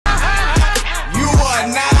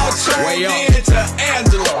Way up to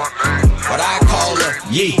Angela, but I call her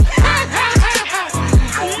Yee.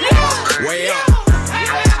 Way up.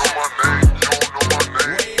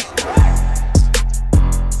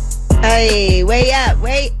 Hey, way up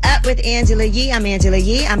with Angela Yee. I'm Angela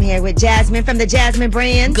Yee. I'm here with Jasmine from the Jasmine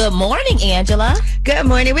brand. Good morning, Angela. Good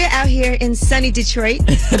morning. We're out here in sunny Detroit.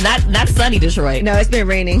 not sunny Detroit. No, it's been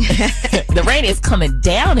raining. The rain is coming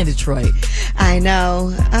down in Detroit. I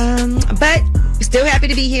know. But still happy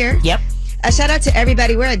to be here. Yep. A shout out to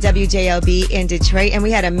everybody. We're at WJLB in Detroit, and we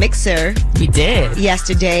had a mixer. We did.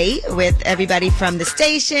 Yesterday with everybody from the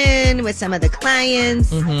station, with some of the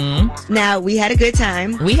clients. Mm-hmm. Now, we had a good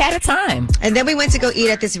time. We had a time. And then we went to go eat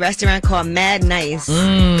at this restaurant called Mad Nice.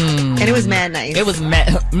 And it was mad nice. It was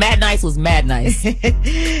mad nice was mad nice.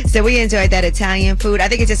 So we enjoyed that Italian food. I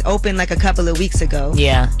think it just opened like a couple of weeks ago.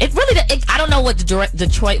 Yeah. It really, I don't know what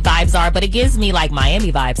Detroit vibes are, but it gives me like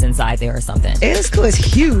Miami vibes inside there or something. It was cool. It's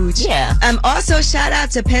huge. Yeah. Also, shout out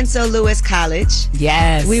to Pencil Lewis College.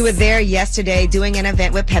 Yes. We were there yesterday doing an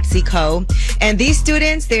event with PepsiCo. And these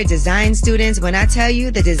students, they're design students. When I tell you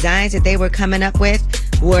the designs that they were coming up with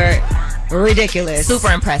were ridiculous.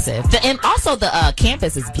 Super impressive. And also the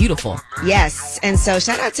campus is beautiful. Yes. And so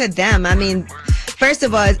shout out to them. I mean, first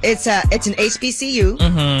of all, it's an HBCU.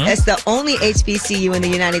 Mm-hmm. It's the only HBCU in the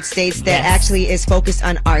United States that actually is focused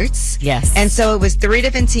on arts. Yes. And so it was 3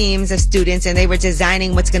 different teams of students, and they were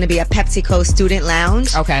designing what's going to be a PepsiCo student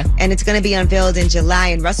lounge. Okay. And it's going to be unveiled in July,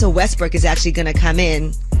 and Russell Westbrook is actually going to come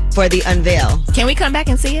in for the unveil. Can we come back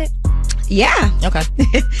and see it? Yeah. Okay.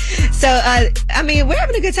 So, I mean, we're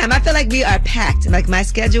having a good time. I feel like we are packed. Like my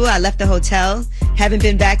schedule, I left the hotel, haven't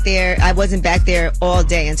been back there. I wasn't back there all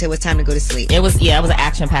day until it was time to go to sleep. It was an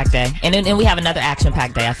action-packed day. And we have another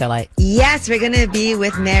action-packed day, I feel like. Yes, we're going to be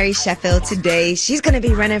with Mary Sheffield today. She's going to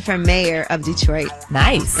be running for mayor of Detroit.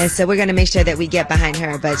 Nice. And so we're going to make sure that we get behind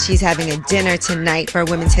her. But she's having a dinner tonight for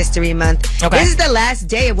Women's History Month. Okay. This is the last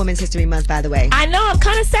day of Women's History Month, by the way. I know. I'm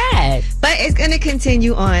kind of sad. But it's going to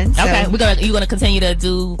continue on. So. Okay. You're gonna continue to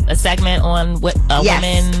do a segment on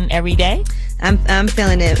women every day. I'm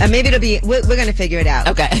feeling it. Maybe it'll be. We're gonna figure it out.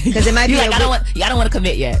 Okay. Because it might be. Like, I don't want to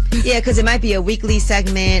commit yet. Yeah, because it might be a weekly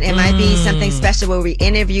segment. It might be something special where we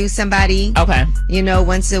interview somebody. Okay. You know,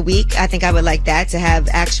 once a week. I think I would like that, to have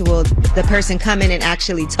the person come in and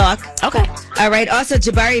actually talk. Okay. All right. Also,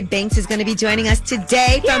 Jabari Banks is going to be joining us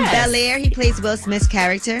today from Bel Air. He plays Will Smith's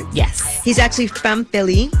character. Yes. He's actually from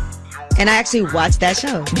Philly. And I actually watched that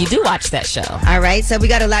show. You do watch that show. All right. So we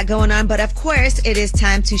got a lot going on. But of course, it is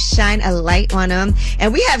time to shine a light on them.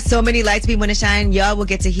 And we have so many lights we want to shine. Y'all will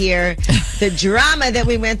get to hear the drama that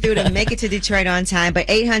we went through to make it to Detroit on time. But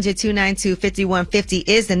 800-292-5150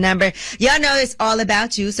 is the number. Y'all know it's all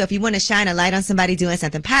about you. So if you want to shine a light on somebody doing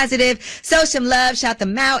something positive, show some love, shout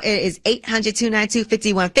them out. It is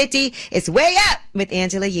 800-292-5150. It's Way Up with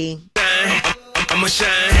Angela Yee. I'ma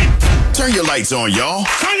shine. Turn your lights on, y'all.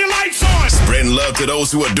 Turn your lights on. Spreading love to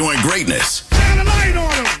those who are doing greatness. Shine a light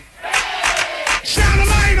on them. Shine a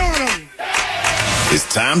light on them.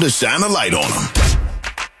 It's time to shine a light on them.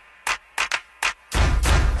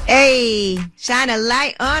 Hey, shine a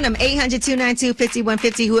light on them.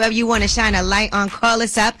 800-292-5150. Whoever you want to shine a light on, call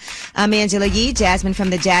us up. I'm Angela Yee. Jasmine from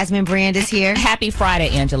the Jasmine brand is here. Happy Friday,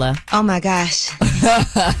 Angela. Oh, my gosh.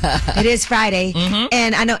 It is Friday. Mm-hmm.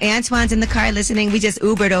 And I know Antoine's in the car listening. We just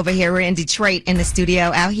Ubered over here. We're in Detroit in the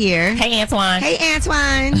studio out here. Hey, Antoine. Hey,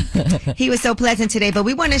 Antoine. He was so pleasant today. But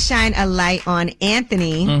we want to shine a light on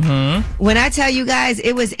Anthony. Mm-hmm. When I tell you guys,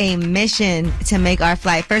 it was a mission to make our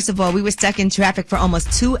flight. First of all, we were stuck in traffic for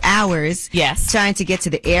almost 2 hours. Yes. Trying to get to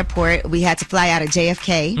the airport. We had to fly out of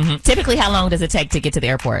JFK. Mm-hmm. Typically, how long does it take to get to the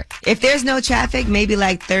airport? If there's no traffic, maybe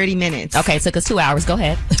like 30 minutes. Okay, so it took us 2 hours. Go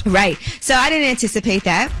ahead. Right. So I didn't anticipate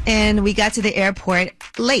that. And we got to the airport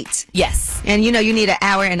late. Yes. And you know, you need an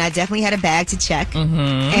hour, and I definitely had a bag to check.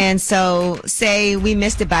 Mm-hmm. And so say we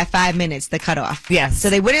missed it by 5 minutes, the cutoff. Yes. So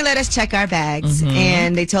they wouldn't let us check our bags. Mm-hmm.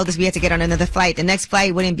 And they told us we had to get on another flight. The next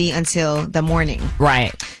flight wouldn't be until the morning.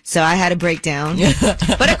 Right. So I had a breakdown.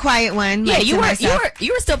 But a quiet one. Yeah, you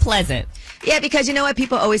were still pleasant. Yeah, because you know what?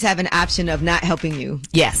 People always have an option of not helping you.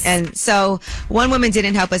 Yes. And so one woman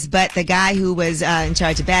didn't help us, but the guy who was in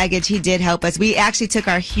charge of baggage, he did help us. We actually took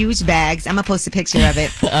our huge bags. I'm going to post a picture of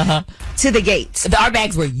it. To the gate. Our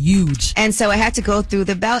bags were huge. And so I had to go through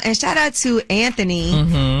the belt. And shout out to Anthony,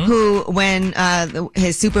 who, when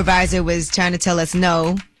his supervisor was trying to tell us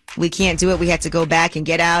no, we can't do it. We had to go back and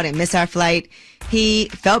get out and miss our flight. He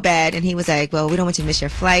felt bad, and he was like, well, we don't want you to miss your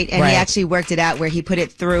flight. And he actually worked it out where he put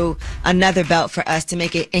it through another belt for us to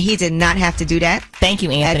make it, and he did not have to do that. Thank you,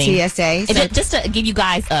 Anthony. At TSA. So just to give you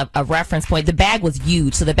guys a reference point, the bag was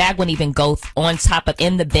huge, so the bag wouldn't even go on top of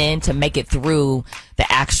in the bin to make it through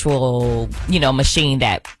the actual, machine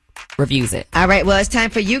that reviews it. All right, well, it's time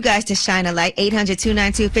for you guys to shine a light.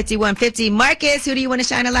 800-292-5150. Marcus, who do you want to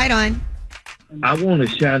shine a light on? I want to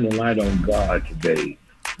shine the light on God today.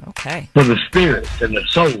 Okay. For the spirits and the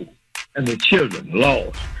soul and the children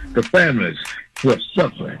lost, the families who are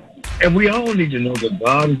suffering. And we all need to know that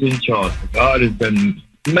God is in charge. God has done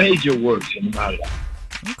major works in my life.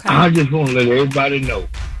 Okay. I just want to let everybody know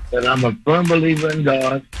that I'm a firm believer in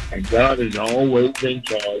God, and God is always in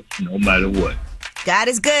charge no matter what. God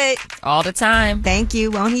is good. All the time. Thank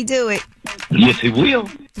you. Won't he do it? Yes, he will.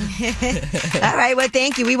 All right, well,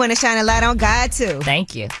 thank you. We want to shine a light on God, too.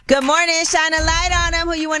 Thank you. Good morning. Shine a light on him.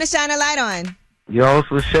 Who you want to shine a light on? Yo,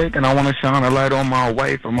 it's shaking. I want to shine a light on my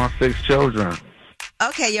wife and my 6 children.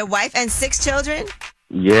 Okay, your wife and 6 children?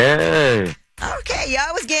 Yeah. Okay,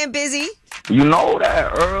 y'all was getting busy. You know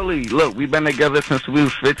that early. Look, we've been together since we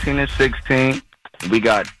was 15 and 16. We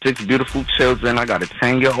got 6 beautiful children. I got a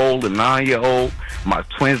 10-year-old, a 9-year-old. My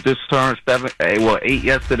twins just turned 8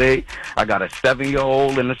 yesterday. I got a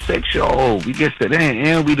 7-year-old and a 6-year-old. We get it in,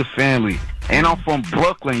 and we the family. And I'm from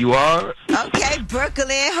Brooklyn, you are? Okay,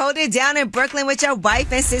 Brooklyn. Hold it down in Brooklyn with your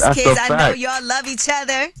wife and 6 That's kids. a I know fact. y'all love each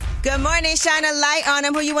other. Good morning. Shine a light on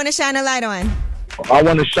him. Who you want to shine a light on? I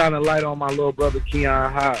want to shine a light on my little brother,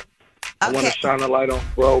 Keon High. I want to Okay. shine a light on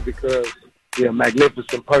bro because he's a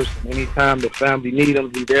magnificent person. Anytime the family need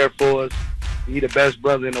him, he's there for us. He's the best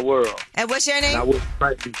brother in the world. And what's your And I name? wouldn't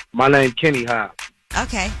trade him. My name Kenny High.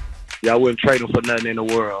 Okay. Yeah, I wouldn't trade him for nothing in the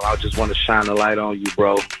world. I just want to shine a light on you,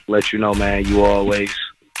 bro. Let you know, man, you always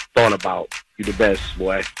thought about. You the best,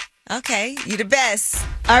 boy. Okay, you the best.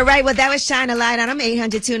 All right, well, that was Shine a Light on him.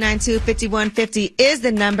 800-292-5150 is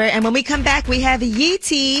the number. And when we come back, we have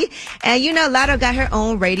Yeetie. And Lotto got her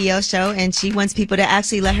own radio show, and she wants people to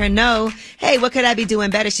actually let her know, hey, what could I be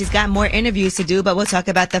doing better? She's got more interviews to do, but we'll talk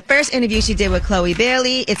about the first interview she did with Chloe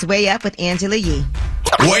Bailey. It's Way Up with Angela Yee.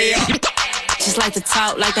 Way up. Just like to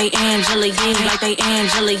talk like they Angela Yee, like they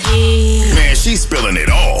Angela Yee. Man, she's spilling it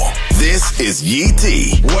all. This is Yee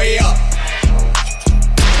T. Way up.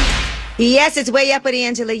 Yes, it's Way Up with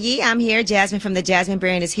Angela Yee. I'm here. Jasmine from the Jasmine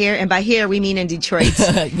brand is here. And by here, we mean in Detroit.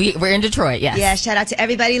 We're in Detroit, yes. Yeah, shout out to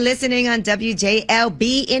everybody listening on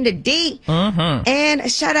WJLB in the D. Mm-hmm.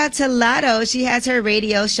 And shout out to Lotto. She has her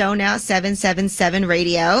radio show now, 777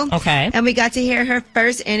 Radio. Okay. And we got to hear her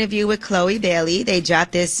first interview with Chloe Bailey. They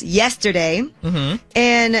dropped this yesterday. Mm-hmm.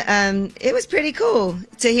 And it was pretty cool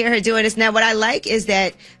to hear her doing this. Now, what I like is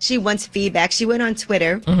that she wants feedback. She went on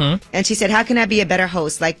Twitter and she said, how can I be a better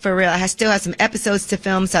host? Like, for real, I still have some episodes to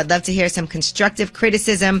film, so I'd love to hear some constructive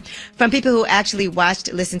criticism from people who actually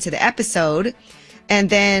listened to the episode. And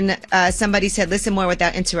then somebody said, listen more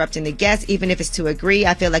without interrupting the guest, even if it's to agree.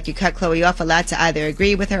 I feel like you cut Chloe off a lot to either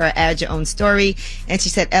agree with her or add your own story. And she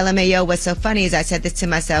said, LMAO, what's so funny is I said this to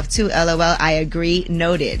myself too. LOL, I agree,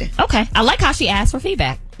 noted. Okay. I like how she asked for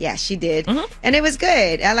feedback. Yeah, she did. And it was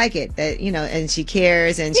good. I like it that, and she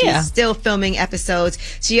cares and she's still filming episodes.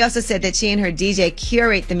 She also said that she and her DJ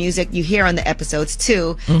curate the music you hear on the episodes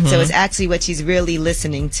too. So it's actually what she's really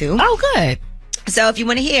listening to. Oh, good. So if you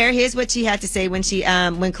want to hear, here's what she had to say when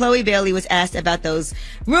when Chloe Bailey was asked about those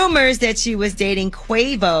rumors that she was dating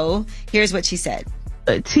Quavo. Here's what she said.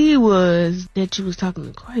 T was that you was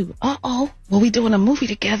talking to Quavo. Well, we doing a movie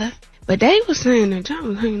together. But they was saying that John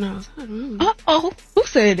was hanging out. Who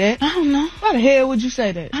said that? I don't know. Why the hell would you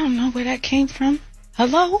say that? I don't know where that came from.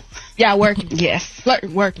 Hello? Yeah, working. Yes.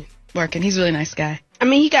 Flirting, working. He's a really nice guy. I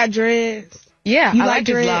mean, he got dreads. Yeah, I like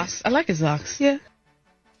his locks. I like his locks. Yeah.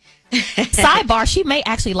 Sidebar, she may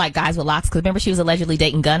actually like guys with locks, because remember she was allegedly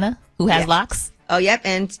dating Gunna, who has locks? Oh, yep.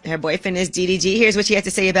 And her boyfriend is DDG. Here's what she had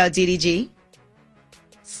to say about DDG.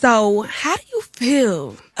 So, how do you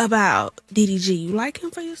feel about DDG? You like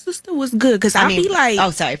him for your sister? What's good? Because I be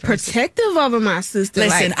like, protective over my sister.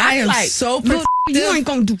 Listen, like, I am so protective. You ain't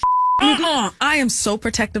gonna do. I am so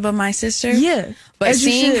protective of my sister. Yeah, but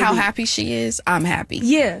seeing how happy she is, I'm happy.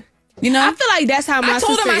 Yeah, I feel like that's how my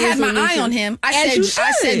sister is. I told him I had my eye on him. I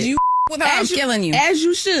said you with her, I'm killing you. As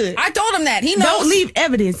you should. I told him that. He knows. Don't leave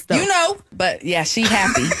evidence though. But yeah, she's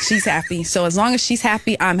happy. She's happy. So as long as she's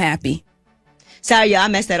happy, I'm happy. Sorry, y'all, I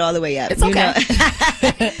messed that all the way up. It's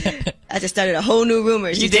okay. I just started a whole new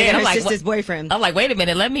rumor. She's dating her sister's boyfriend. I'm like, wait a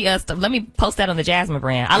minute. Let me post that on the Jasmine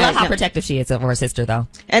brand. I love how protective she is of her sister, though.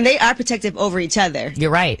 And they are protective over each other.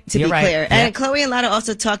 You're right. To be clear. Yeah. And Chloe and Lotto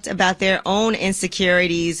also talked about their own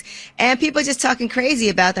insecurities and people just talking crazy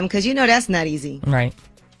about them because that's not easy. Right.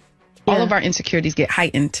 All of our insecurities get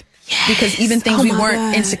heightened. Yes. Because even things we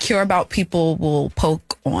weren't insecure about, people will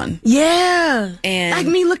poke on. Yeah. And like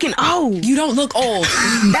me looking old. You don't look old.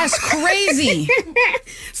 That's crazy.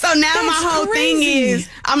 So now my whole thing is,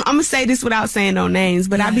 I'm going to say this without saying no names,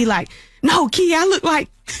 but I'd be like, no, Key, I look like,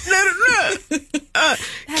 Key,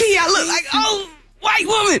 I look like old white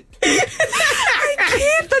woman. I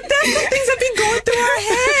can't, but that's the things that be going through our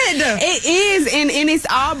head. It is, and it's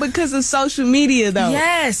all because of social media, though.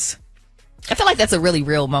 Yes. I feel like that's a really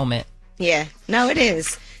real moment. Yeah. No, it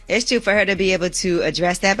is. It's true for her to be able to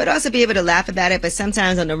address that, but also be able to laugh about it. But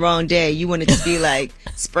sometimes on the wrong day, you want to just be like,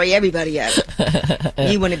 spray everybody out.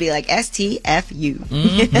 You want to be like, STFU.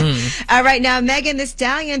 Mm-hmm. All right. Now, Megan Thee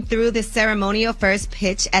Stallion threw the ceremonial first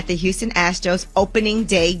pitch at the Houston Astros opening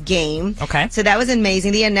day game. Okay. So that was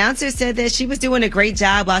amazing. The announcer said that she was doing a great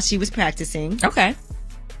job while she was practicing. Okay.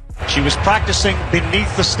 She was practicing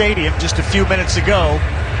beneath the stadium just a few minutes ago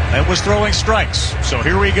and was throwing strikes. So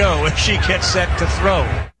here we go as she gets set to throw.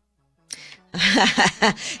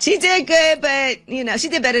 She did good, but, she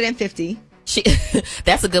did better than 50.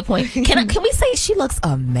 That's a good point. Can we say she looks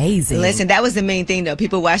amazing? Listen, that was the main thing, though.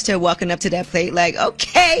 People watched her walking up to that plate like,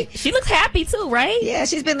 okay. She looks happy, too, right? Yeah,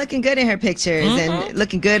 she's been looking good in her pictures and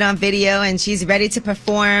looking good on video, and she's ready to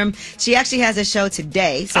perform. She actually has a show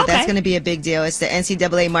today, so that's going to be a big deal. It's the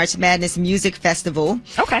NCAA March Madness Music Festival.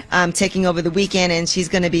 Okay. Taking over the weekend, and she's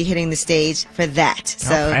going to be hitting the stage for that.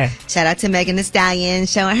 So shout out to Megan Thee Stallion,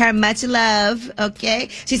 showing her much love, okay?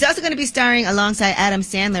 She's also going to be starring alongside Adam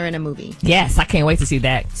Sandler in a movie. Yes, I can't wait to see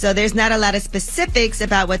that. So there's not a lot of specifics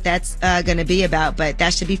about what that's going to be about, but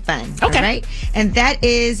that should be fun. Okay. All right? And that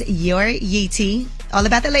is your Yeetie. All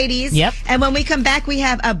about the ladies. Yep. And when we come back, we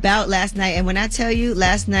have About Last Night. And when I tell you,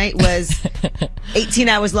 last night was 18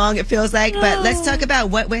 hours long, it feels like. But let's talk about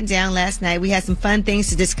what went down last night. We had some fun things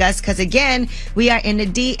to discuss because, again, we are in the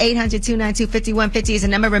D800-292-5150 is a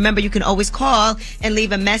number. Remember, you can always call and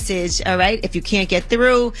leave a message, all right? If you can't get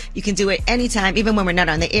through, you can do it anytime. Even when we're not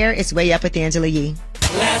on the air, it's Way Up with Angela Yee.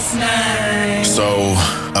 Last night. So,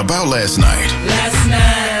 about last night. Last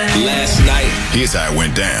night. Here's how it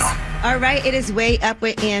went down. All right, it is Way Up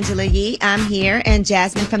with Angela Yee. I'm here, and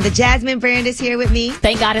Jasmine from the Jasmine brand is here with me.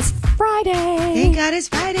 Thank God it's Friday. Thank God it's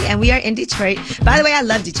Friday, and we are in Detroit. By the way, I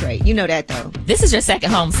love Detroit. You know that, though. This is your second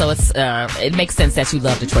home, so it makes sense that you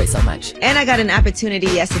love Detroit so much. And I got an opportunity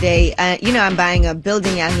yesterday. I'm buying a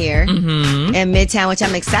building out here in Midtown, which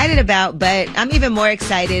I'm excited about, but I'm even more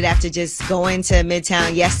excited after just going to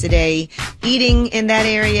Midtown yesterday, eating in that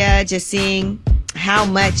area, just seeing how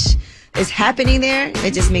much is happening there.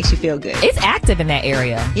 It just makes you feel good. It's active in that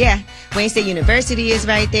area. Yeah. Wayne State University is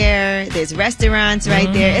right there. There's restaurants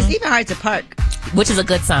right there. It's even hard to park. Which is a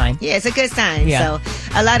good sign. Yeah, it's a good sign. Yeah. So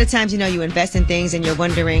a lot of times, you invest in things and you're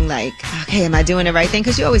wondering like, okay, am I doing the right thing?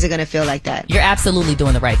 Because you always are going to feel like that. You're absolutely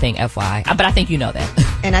doing the right thing, FYI. But I think you know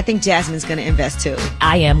that. And I think Jasmine's going to invest too.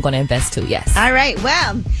 I am going to invest too, yes. All right.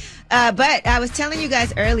 Well, but I was telling you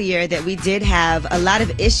guys earlier that we did have a lot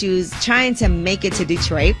of issues trying to make it to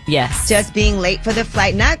Detroit. Yes. Just being late for the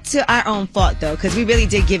flight. Not to our own fault, though, because we really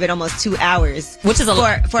did give it almost 2 hours. Which is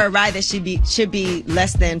for a ride that should be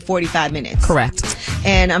less than 45 minutes. Correct.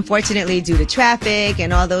 And unfortunately, due to traffic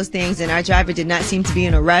and all those things, and our driver did not seem to be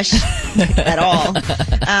in a rush at all,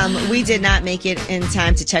 we did not make it in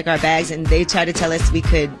time to check our bags, and they tried to tell us we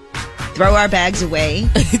could throw our bags away.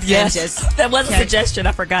 Yes. That was a suggestion.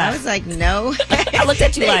 I forgot. I was like, no. I looked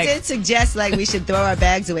at you they did suggest we should throw our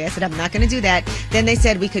bags away. I said, I'm not going to do that. Then they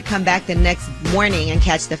said we could come back the next morning and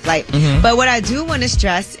catch the flight. But what I do want to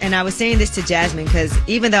stress, and I was saying this to Jasmine, because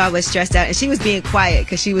even though I was stressed out, and she was being quiet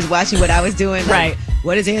because she was watching what I was doing. Right.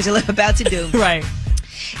 What is Angela about to do? Right.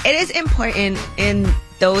 It is important in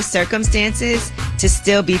those circumstances to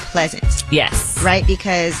still be pleasant. Yes. Right?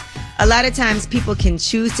 Because a lot of times people can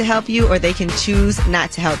choose to help you or they can choose not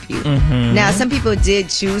to help you. Now, some people did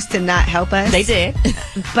choose to not help us. They did.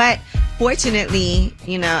 But fortunately,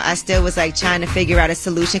 I still was trying to figure out a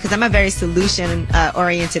solution because I'm a very solution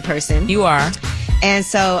oriented person. You are. And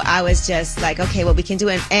so I was just like, okay, well, we can do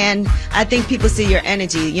it. And I think people see your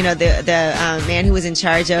energy. The man who was in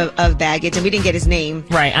charge of baggage, and we didn't get his name.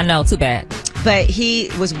 Right. I know. Too bad. But he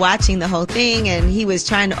was watching the whole thing, and he was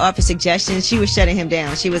trying to offer suggestions. She was shutting him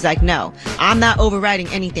down. She was like, no, I'm not overriding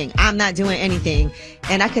anything. I'm not doing anything.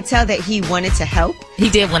 And I could tell that he wanted to help. He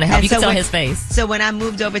did want to help. And you could tell his face. So when I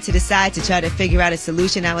moved over to the side to try to figure out a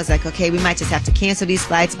solution, I was like, okay, we might just have to cancel these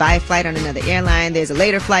flights, buy a flight on another airline. There's a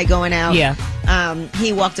later flight going out. Yeah.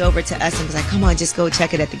 He walked over to us and was like, come on, just go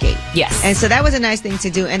check it at the gate. Yes. And so that was a nice thing to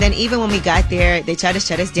do. And then even when we got there, they tried to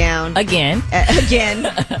shut us down. Again.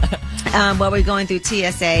 While we're going through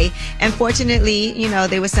TSA. And fortunately,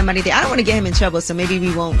 there was somebody there. I don't want to get him in trouble, so maybe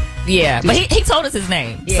we won't. Yeah, but he told us his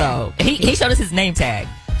name. Yeah. So he showed us his name tag.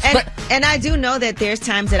 And I do know that there's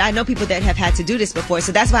times that I know people that have had to do this before,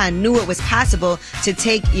 so that's why I knew it was possible to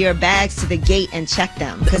take your bags to the gate and check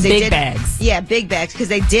them. Big bags. Yeah, big bags, because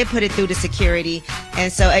they did put it through the security.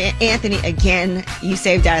 And so, Anthony, again, you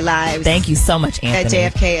saved our lives. Thank you so much, Anthony.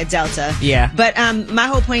 At JFK, at Delta. Yeah. But my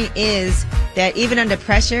whole point is that even under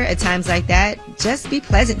pressure at times like that, just be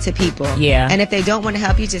pleasant to people. Yeah. And if they don't want to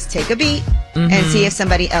help you, just take a beat and see if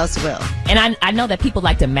somebody else will. And I know that people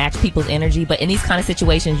like to match people's energy, but in these kind of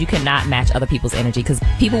situations, you cannot match other people's energy because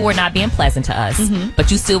people were not being pleasant to us, but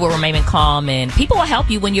you still will remain calm, and people will help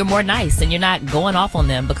you when you're more nice and you're not going off on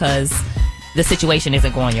them because the situation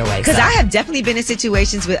isn't going your way. Because I have definitely been in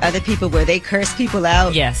situations with other people where they curse people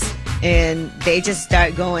out. Yes. And they just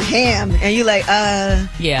start going ham. And you're like,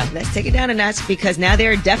 yeah, let's take it down a notch because now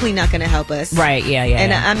they're definitely not going to help us. Right, yeah.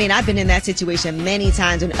 And I mean, I've been in that situation many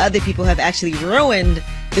times when other people have actually ruined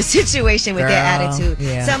the situation with their attitude.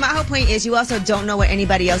 Yeah. So my whole point is you also don't know what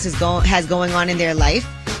anybody else has going on in their life.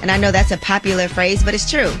 And I know that's a popular phrase, but it's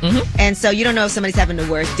true. And so you don't know if somebody's having the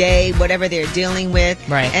worst day, whatever they're dealing with.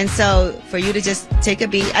 Right. And so for you to just take a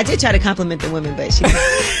beat, I did try to compliment the women, but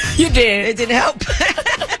you did. It didn't help.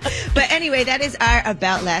 But anyway, that is our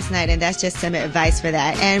About Last Night, and that's just some advice for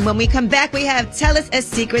that. And when we come back, we have Tell Us a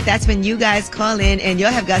Secret. That's when you guys call in, and y'all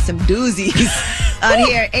have got some doozies on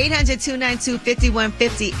here.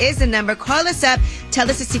 800-292-5150 is the number. Call us up, tell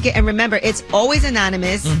us a secret, and remember, it's always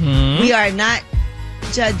anonymous. We are not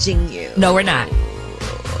judging you. No, we're not.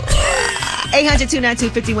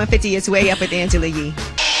 800-292-5150 is Way Up with Angela Yee.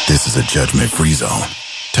 This is a judgment-free zone.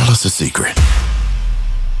 Tell us a secret.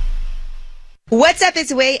 What's up?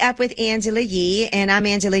 It's Way Up with Angela Yee, and I'm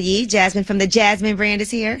Angela Yee. Jasmine from the Jasmine brand is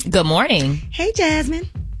here. Good morning. Hey, Jasmine.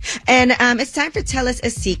 And it's time for Tell Us a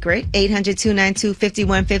Secret,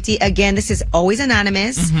 800-292-5150. Again, this is always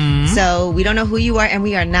anonymous, so we don't know who you are, and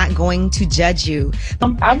we are not going to judge you.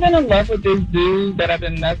 I've been in love with this dude that I've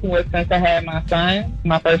been messing with since I had my son,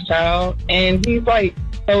 my first child, and he's like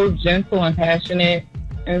so gentle and passionate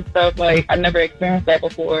and stuff. Like, I never experienced that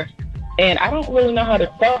before. And I don't really know how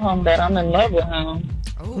to tell him that I'm in love with him.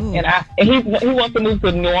 Ooh. And he wants to move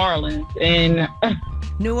to New Orleans. And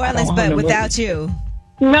New Orleans, but without you.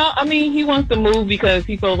 No, I mean, he wants to move because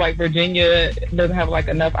he feels like Virginia doesn't have like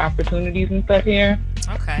enough opportunities and stuff here.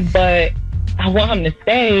 Okay. But I want him to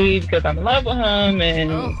stay because I'm in love with him.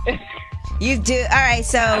 And you do. All right.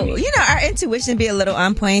 So, our intuition be a little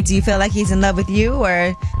on point. Do you feel like he's in love with you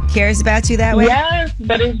or cares about you that way? Yes,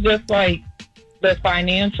 but it's just like, the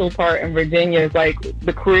financial part in Virginia is like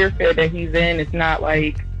the career field that he's in. It's not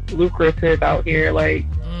like lucrative out here. Like,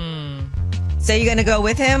 so you're gonna go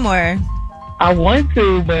with him, or? I want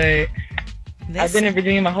to, but I've been in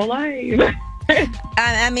Virginia my whole life.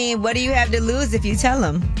 I mean, what do you have to lose if you tell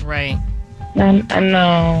him? Right. I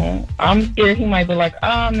know. I'm scared he might be like,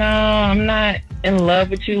 "Oh no, I'm not in love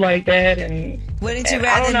with you like that." And wouldn't you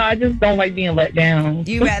rather? I don't know. I just don't like being let down.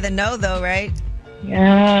 You rather know, though, right?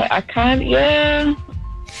 Yeah, I kind of, yeah.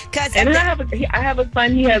 And then I have a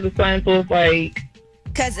son, he has a son, so it's like...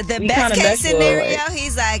 Because the best case scenario,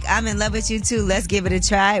 he's like, I'm in love with you too, let's give it a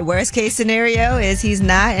try. Worst case scenario is he's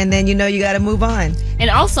not, and then you got to move on.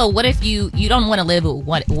 And also, what if you don't want to live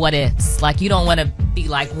with what ifs? Like, you don't want to be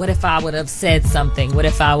like, what if I would have said something? What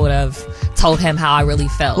if I would have told him how I really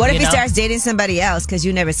felt? What if he starts dating somebody else because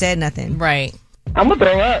you never said nothing? Right. I'm going to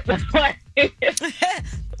throw up.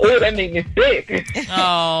 Oh, that made me sick.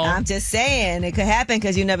 Oh. I'm just saying, it could happen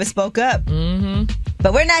because you never spoke up.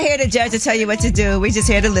 But we're not here to judge or tell you what to do. We're just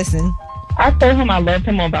here to listen. I told him I loved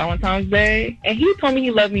him on Valentine's Day, and he told me he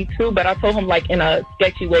loved me too, but I told him like in a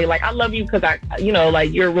sketchy way, like, I love you because like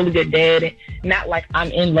you're a really good dad, and not like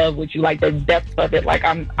I'm in love with you, like the depth of it, like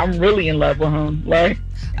I'm really in love with him. Like,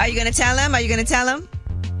 are you gonna tell him?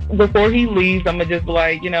 Before he leaves, I'm gonna just be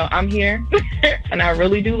like, I'm here, and I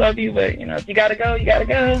really do love you, but if you gotta go, you gotta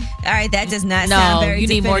go. All right, that does not sound very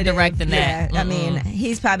definitive. Need more direct than that. Yeah, I mean,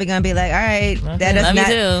 he's probably gonna be like, all right,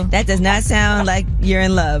 okay, that does not sound like you're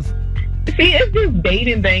in love. See, it's this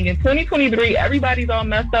dating thing in 2023. Everybody's all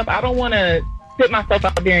messed up. I don't want to put myself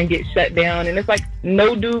out there and get shut down. And it's like,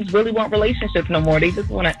 no dudes really want relationships no more. They just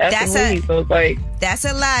want to F and leave. So it's like, that's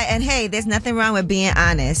a lie. And hey, there's nothing wrong with being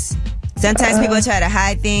honest. Sometimes people try to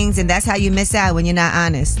hide things, and that's how you miss out when you're not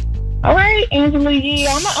honest. All right, Angela Yee,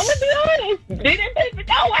 I'm gonna be honest. Didn't make it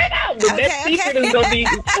all right out. But that secret is gonna be.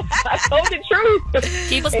 I told the truth.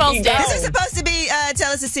 Keep us posted. This is supposed to be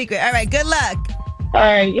tell us a secret. All right, good luck. All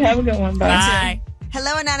right, you have a good one. Bye.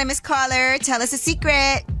 Hello, anonymous caller. Tell us a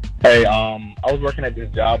secret. Hey, I was working at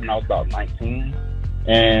this job when I was about 19,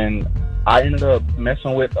 and I ended up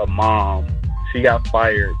messing with a mom. She got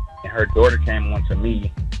fired, and her daughter came on to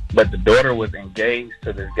me. But the daughter was engaged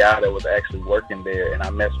to this guy that was actually working there, and I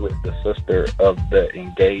messed with the sister of the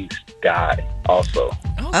engaged guy also.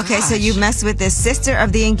 Okay, so you messed with the sister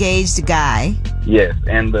of the engaged guy. Yes,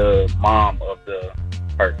 and the mom of the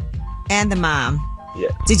person. And the mom.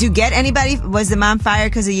 Yes. Did you get anybody? Was the mom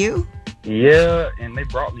fired because of you? Yeah, and they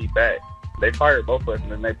brought me back. They fired both of us,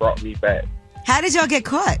 and then they brought me back. How did y'all get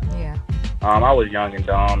caught? Yeah. I was young and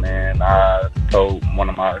dumb, and I told one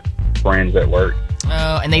of my friends at work.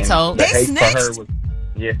 Oh, and they told? They snitched?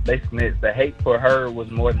 Yes, they snitched. The hate for her was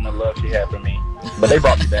more than the love she had for me. But they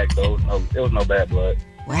brought me back, though. It was no bad blood.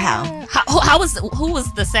 Wow. Who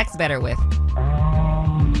was the sex better with?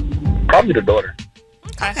 Probably the daughter.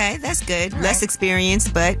 Okay, that's good. Less experience,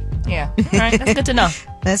 but... Yeah. All right, that's good to know.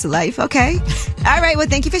 That's life. Okay. All right, well,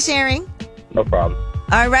 thank you for sharing. No problem.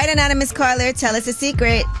 All right, anonymous caller, tell us a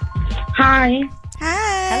secret. Hi.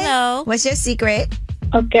 Hi. Hello. What's your secret?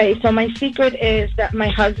 Okay, so my secret is that my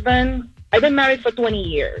husband, I've been married for 20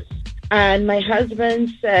 years, and my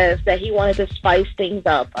husband says that he wanted to spice things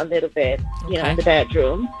up a little bit, in the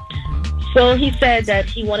bedroom. So he said that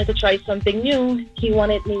he wanted to try something new. He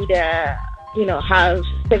wanted me to, have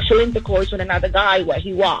sexual intercourse with another guy while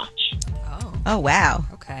he watched. Oh, wow.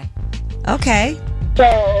 Okay.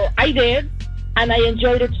 So I did, and I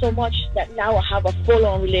enjoyed it so much that now I have a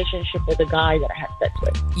full-on relationship with the guy that I had sex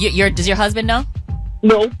with. Does your husband know?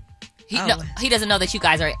 No. He doesn't know that you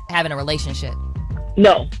guys are having a relationship?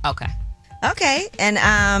 No. Okay. Okay.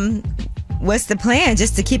 And what's the plan?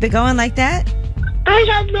 Just to keep it going like that? I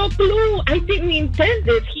have no clue. I didn't intend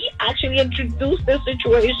this. He actually introduced the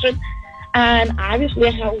situation, and obviously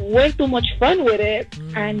I had way too much fun with it.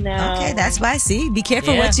 And okay, that's why. See, be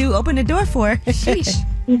careful what you open the door for. Sheesh.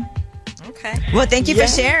 Okay. Well, thank you for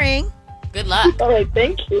sharing. Good luck. All right,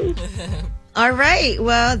 thank you. All right.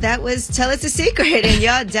 Well, that was Tell Us a Secret, and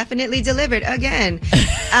y'all definitely delivered again.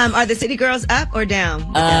 Are the City Girls up or down?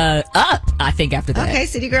 Up, I think, after that. Okay,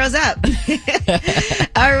 City Girls up.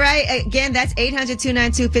 All right. Again, that's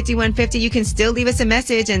 800-292-5150. You can still leave us a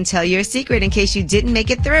message and tell your secret in case you didn't make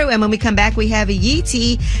it through. And when we come back, we have a Yee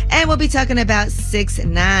Tea, and we'll be talking about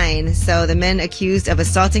 6ix9ine. So the men accused of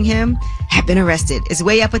assaulting him have been arrested. It's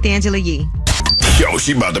Way Up with Angela Yee. Yo,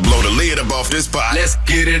 she about to blow the lid up off this pot. Let's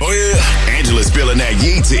get it. Oh, yeah. Angela's spilling that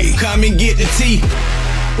Yee tea. Come and get the tea.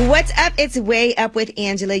 What's up? It's Way Up with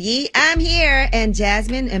Angela Yee. I'm here, and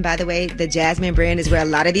Jasmine, and by the way, the Jasmine brand is where a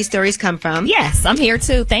lot of these stories come from. Yes, I'm here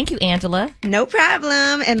too. Thank you, Angela. No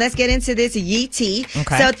problem. And let's get into this Yee tea.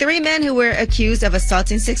 Okay. So 3 men who were accused of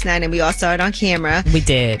assaulting 6ix9ine, and we all saw it on camera. We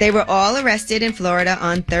did. They were all arrested in Florida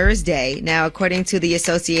on Thursday. Now, according to the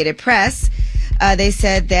Associated Press, they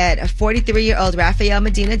said that a 43-year-old Rafael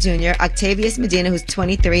Medina Jr., Octavius Medina, who's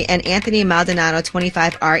 23, and Anthony Maldonado,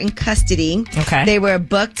 25, are in custody. Okay. They were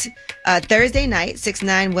booked Thursday night.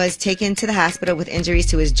 6ix9ine was taken to the hospital with injuries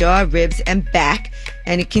to his jaw, ribs, and back.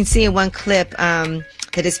 And you can see in one clip that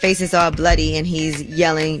his face is all bloody, and he's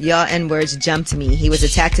yelling, "Y'all N-words jumped me." He was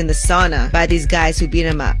attacked in the sauna by these guys who beat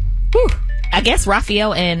him up. Whew. I guess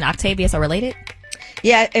Rafael and Octavius are related?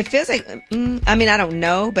 Yeah, it feels like, I don't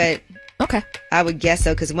know, but... Okay. I would guess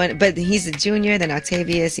so, but he's a junior, then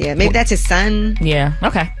Octavius. Yeah, maybe that's his son. Yeah,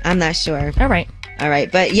 okay. I'm not sure. All right.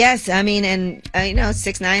 But yes,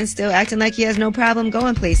 6ix9ine's still acting like he has no problem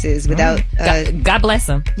going places without... God bless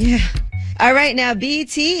him. Yeah. All right, now,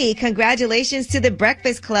 BT, congratulations to The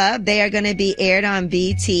Breakfast Club. They are going to be aired on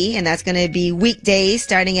BT, and that's going to be weekdays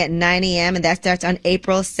starting at 9 a.m., and that starts on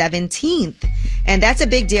April 17th. And that's a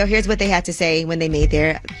big deal. Here's what they had to say when they made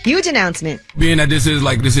their huge announcement. Being that this is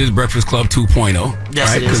Breakfast Club 2.0, yes,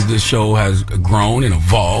 right? Because this show has grown and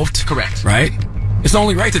evolved. Correct. Right? It's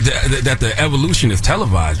only right that the evolution is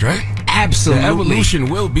televised, right? Absolutely. The evolution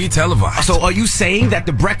will be televised. So are you saying that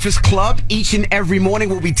the Breakfast Club each and every morning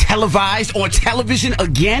will be televised on television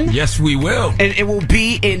again? Yes, we will. And it will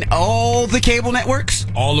be in all the cable networks?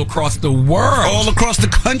 All across the world. All across the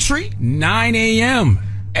country? 9 a.m.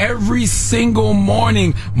 every single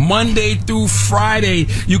morning, Monday through Friday.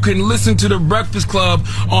 You can listen to The Breakfast Club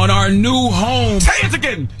on our new home. Say it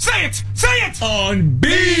again. Say it. Say it. On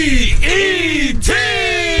BET.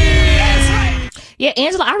 That's right. Yeah,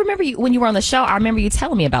 Angela, I remember you when you were on the show. I remember you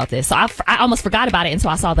telling me about this. So I almost forgot about it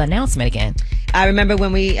until I saw the announcement again. I remember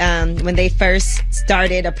when when they first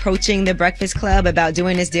started approaching the Breakfast Club about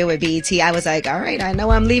doing this deal with BET, I was like, all right, I know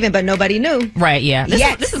I'm leaving, but nobody knew. Right, yeah.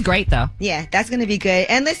 This is great, though. Yeah, that's going to be good.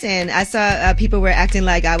 And listen, I saw people were acting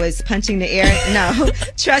like I was punching the air. No,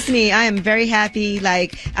 trust me, I am very happy.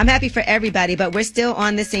 Like, I'm happy for everybody, but we're still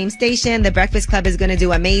on the same station. The Breakfast Club is going to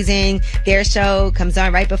do amazing. Their show comes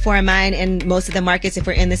on right before mine, and most of the markets, if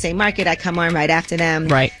we're in the same market, I come on right after them.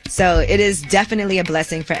 Right. So it is definitely a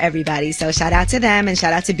blessing for everybody. So shout out to them and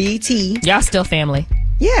shout out to BET. Y'all still family.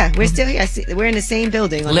 Yeah, we're still here. We're in the same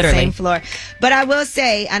building on Literally. the same floor. But I will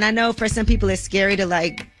say, and I know for some people it's scary to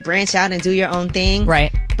like branch out and do your own thing.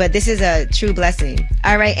 Right. But this is a true blessing.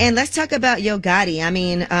 All right. And let's talk about Yo Gotti. I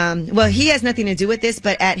mean, well, he has nothing to do with this,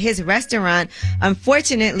 but at his restaurant,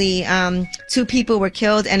 unfortunately, 2 people were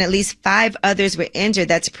killed and at least 5 others were injured.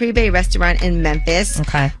 That's Pre-Bay Restaurant in Memphis.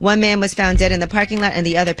 Okay. 1 man was found dead in the parking lot and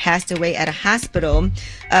the other passed away at a hospital.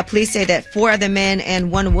 Police say that 4 other men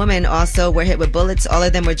and 1 woman also were hit with bullets. All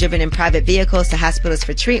of them were driven in private vehicles to hospitals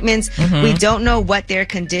for treatments. Mm-hmm. We don't know what their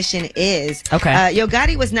condition is. Okay. Yo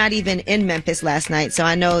Gotti was not even in Memphis last night, so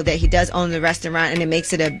I know that he does own the restaurant, and it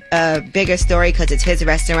makes it a bigger story because it's his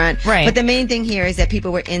restaurant. Right. But the main thing here is that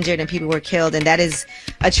people were injured and people were killed, and that is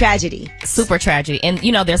a tragedy. Super tragedy. And,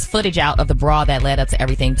 you know, there's footage out of the brawl that led up to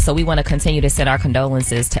everything. So we want to continue to send our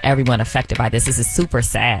condolences to everyone affected by this. This is super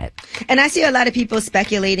sad. And I see a lot of people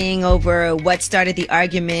speculating over what started the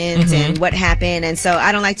argument and what happened. And so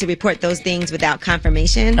I don't like to report those things without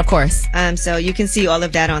confirmation. Of course. So you can see all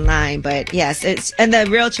of that online. But yes, and the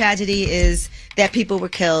real tragedy is that people were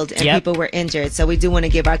killed and people were injured. So we do want to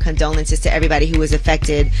give our condolences to everybody who was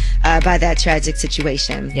affected by that tragic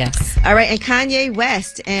situation. Yes. All right. And Kanye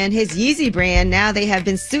West and his Yeezy brand, now they have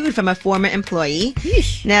been sued from a former employee.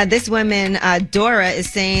 Yeesh. Now, this woman, Dora, is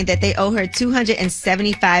saying that they owe her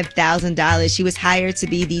 $275,000. She was hired to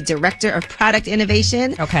be the director of product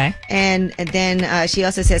innovation. Okay. And then she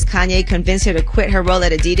also says Kanye convinced her to quit her role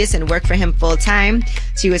at Adidas and work for him full time.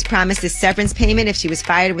 She was promised a severance payment if she was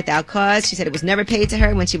fired without cause. She said it was never paid to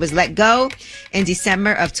her when she was let go in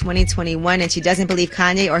December of 2021, and she doesn't believe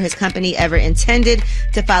Kanye or his company ever intended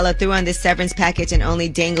to follow through on this severance package and only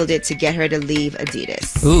dangled it to get her to leave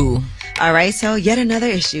Adidas. Ooh. All right, so yet another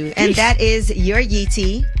issue, and that is your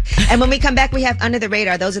Yeezy. And when we come back, we have Under the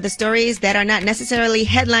Radar. Those are the stories that are not necessarily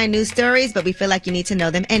headline news stories, but we feel like you need to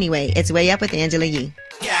know them anyway. It's Way Up with Angela Yee.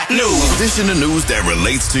 News. This in the news that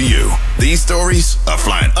relates to you. These stories are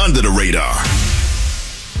flying under the radar.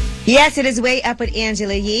 Yes, it is Way Up with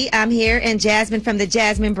Angela Yee. I'm here, and Jasmine from the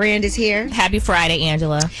Jasmine brand is here. Happy Friday,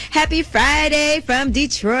 Angela. Happy Friday from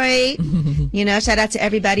Detroit. You know, shout out to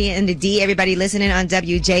everybody in the D, everybody listening on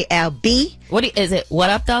WJLB. Is it? What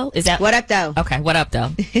up, though? Is that What Up, though? Okay, what up,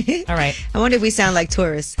 though? All right. I wonder if we sound like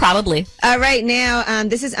tourists. Probably. All right, now,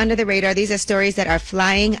 this is Under the Radar. These are stories that are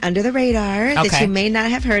flying under the radar that you may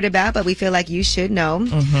not have heard about, but we feel like you should know.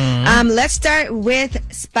 Let's start with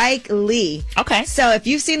Spike Lee. Okay. So if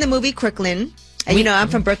you've seen the movie Crooklyn, and you know, I'm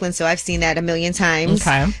from Brooklyn, so I've seen that a million times.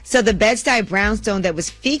 Okay. So the Bed-Stuy brownstone that was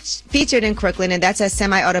featured in Crooklyn, and that's a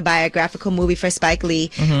semi-autobiographical movie for Spike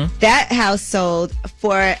Lee, that house sold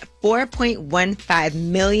for $4.15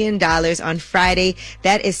 million on Friday.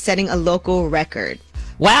 That is setting a local record.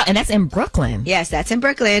 Wow, and that's in Brooklyn. Yes, that's in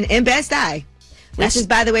Brooklyn, in Bed-Stuy, which is,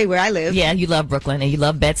 by the way, where I live. Yeah, you love Brooklyn, and you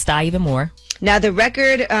love Bed-Stuy even more. Now, the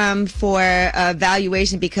record for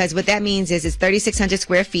valuation, because what that means is it's 3,600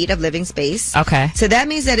 square feet of living space. Okay. So that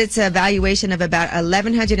means that it's a valuation of about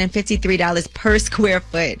 $1,153 per square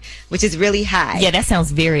foot, which is really high. Yeah, that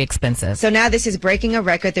sounds very expensive. So now this is breaking a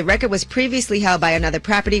record. The record was previously held by another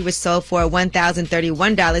property, which sold for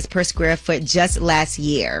 $1,031 per square foot just last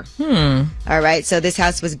year. All right. So this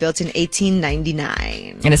house was built in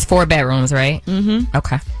 1899. And it's 4 bedrooms, right? Mm-hmm.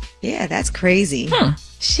 Okay. Yeah, that's crazy.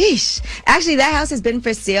 Sheesh. Actually, that house has been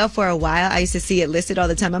for sale for a while. I used to see it listed all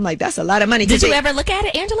the time. I'm like, that's a lot of money. Did you ever look at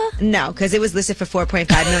it, Angela? No, because it was listed for $4.5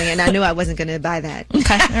 million. I knew I wasn't going to buy that.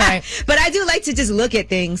 Okay, all right. But I do like to just look at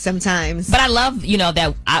things sometimes. But I love, you know,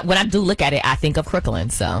 that when I do look at it, I think of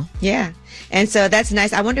Crooklyn, so. Yeah. And so that's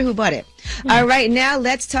nice. I wonder who bought it. All right, now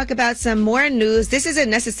let's talk about some more news. This isn't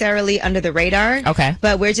necessarily under the radar. Okay.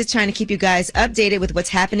 But we're just trying to keep you guys updated with what's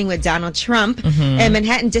happening with Donald Trump. And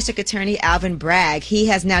Manhattan District Attorney Alvin Bragg, he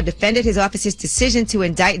has now defended his office's decision to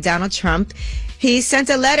indict Donald Trump. He sent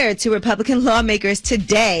a letter to Republican lawmakers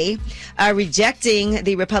today rejecting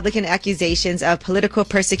the Republican accusations of political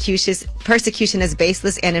persecution as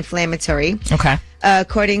baseless and inflammatory. Okay.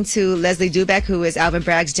 According to Leslie Dubeck, who is Alvin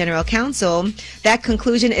Bragg's general counsel, that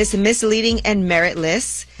conclusion is misleading and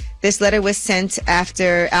meritless. This letter was sent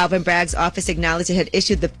after Alvin Bragg's office acknowledged it had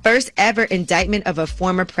issued the first ever indictment of a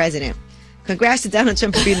former president. Congrats to Donald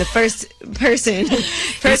Trump for being the first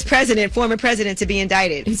former president to be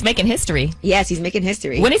indicted. He's making history. Yes, he's making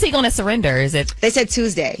history. When is he going to surrender? Is it? They said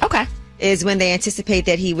Tuesday. Okay. Is when they anticipate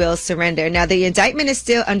that he will surrender. Now, the indictment is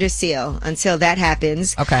still under seal until that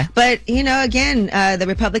happens. Okay. But, again, the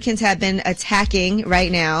Republicans have been attacking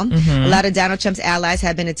right now. Mm-hmm. A lot of Donald Trump's allies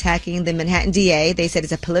have been attacking the Manhattan DA. They said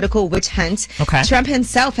it's a political witch hunt. Okay. Trump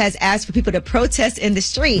himself has asked for people to protest in the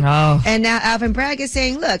street. Oh. And now Alvin Bragg is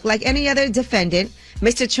saying, look, like any other defendant,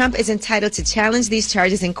 Mr. Trump is entitled to challenge these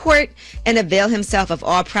charges in court and avail himself of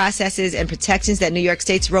all processes and protections that New York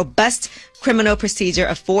State's robust criminal procedure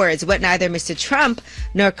affords. What neither Mr. Trump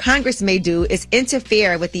nor Congress may do is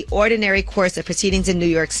interfere with the ordinary course of proceedings in New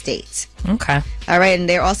York State. Okay. All right. And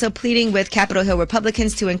they're also pleading with Capitol Hill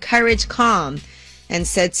Republicans to encourage calm and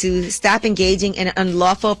said to stop engaging in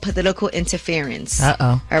unlawful political interference.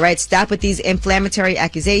 Uh-oh. All right. Stop with these inflammatory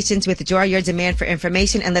accusations. Withdraw your demand for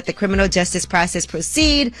information and let the criminal justice process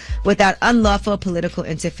proceed without unlawful political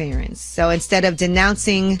interference. So instead of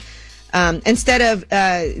denouncing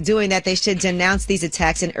doing that, they should denounce these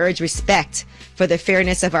attacks and urge respect for the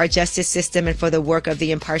fairness of our justice system and for the work of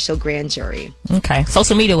the impartial grand jury. Okay.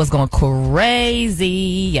 Social media was going crazy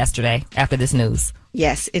yesterday after this news.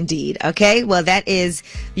 Yes, indeed. Okay. Well, that is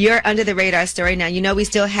your under the radar story. Now, we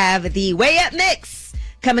still have the Way Up Mix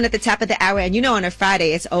coming at the top of the hour. And on a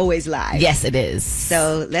Friday, it's always live. Yes, it is.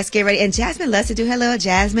 So let's get ready. And Jasmine loves to do her little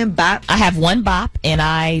Jasmine bop. I have one bop, and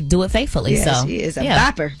I do it faithfully. Yeah, so she is a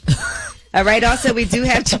bopper. All right. Also, we do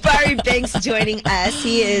have Jabari Banks joining us.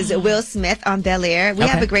 He is Will Smith on Bel Air. We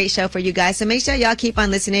have a great show for you guys, so make sure y'all keep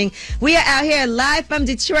on listening. We are out here live from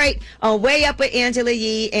Detroit on Way Up with Angela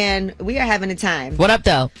Yee, and we are having a time. What up,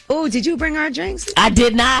 though? Oh, did you bring our drinks? I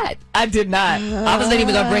did not. I wasn't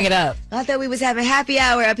even going to bring it up. I thought we was having happy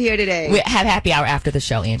hour up here today. We have happy hour after the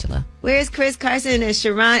show, Angela. Where's Chris Carson and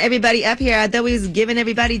Sharon? Everybody up here. I thought we was giving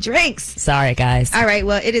everybody drinks. Sorry, guys. All right.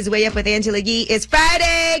 Well, it is Way Up with Angela Yee. It's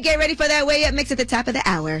Friday. Get ready for that Way Up Mix at the top of the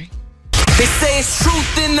hour. They say it's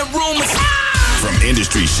truth in the rumors. From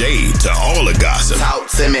industry shade to all the gossip, Talk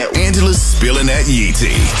to me. Angela's spilling that Yee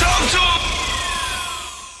tea. Talk to him.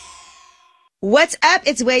 What's up?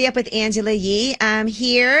 It's Way Up with Angela Yee. I'm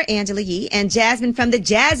here, Angela Yee, and Jasmine from the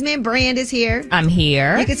Jasmine brand is here. I'm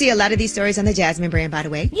here. You can see a lot of these stories on the Jasmine brand, by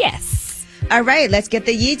the way. Yes. All right, let's get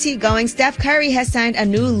the Yee tea going. Steph Curry has signed a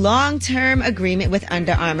new long-term agreement with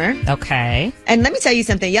Under Armour. Okay. And let me tell you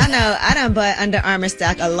something. Y'all know I done bought Under Armour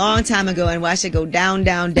stock a long time ago and watched it go down,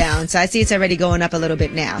 down, down. So I see it's already going up a little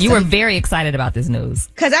bit now. You were very excited about this news.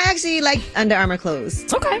 Because I actually like Under Armour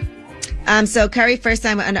clothes. Okay. So Curry first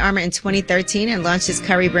signed with Under Armour in 2013 and launched his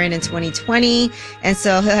Curry brand in 2020. And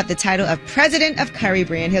so he'll have the title of President of Curry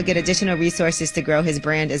Brand. He'll get additional resources to grow his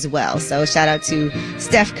brand as well. So shout out to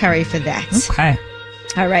Steph Curry for that. Okay.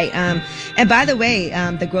 All right. And by the way,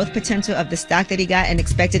 the growth potential of the stock that he got and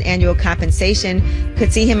expected annual compensation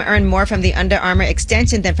could see him earn more from the Under Armour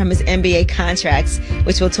extension than from his NBA contracts,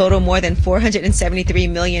 which will total more than $473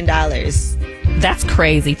 million. That's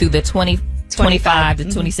crazy through the 25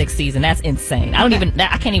 to 26 season. That's insane.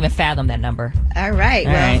 I can't even fathom that number. All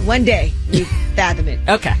right. One day you fathom it.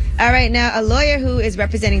 Okay. All right. Now, a lawyer who is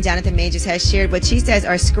representing Jonathan Majors has shared what she says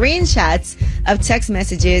are screenshots of text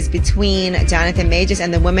messages between Jonathan Majors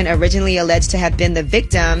and the woman originally alleged to have been the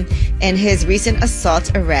victim in his recent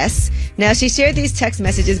assault arrest. Now, she shared these text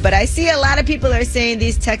messages, but I see a lot of people are saying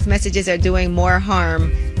these text messages are doing more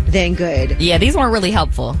harm than good. Yeah, these weren't really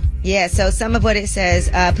helpful. Yeah, so some of what it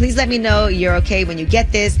says, please let me know you're okay when you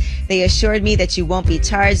get this. They assured me that you won't be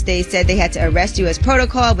charged. They said they had to arrest you as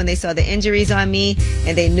protocol when they saw the injuries on me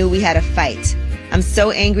and they knew we had a fight. I'm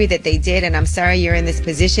so angry that they did, and I'm sorry you're in this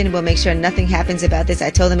position. We'll make sure nothing happens about this.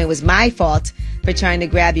 I told them it was my fault for trying to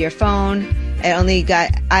grab your phone. I only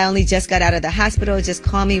just got out of the hospital. Just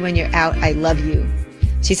call me when you're out. I love you.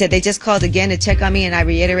 She said they just called again to check on me, and I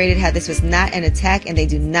reiterated how this was not an attack and they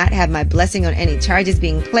do not have my blessing on any charges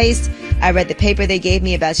being placed. I read the paper they gave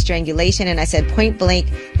me about strangulation, and I said point blank,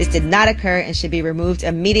 this did not occur and should be removed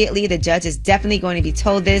immediately. The judge is definitely going to be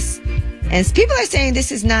told this. And people are saying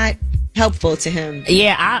this is not helpful to him.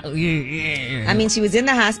 Yeah, I mean, she was in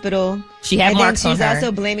the hospital. She had marks on her. And then she's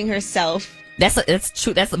also blaming herself. That's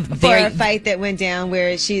true. That's for a fight that went down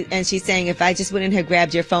where she's saying if I just went in here,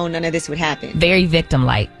 grabbed your phone, none of this would happen. Very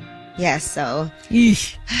victim-like. Yes, so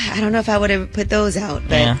I don't know if I would have put those out.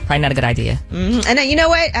 But yeah, probably not a good idea. Mm-hmm. And you know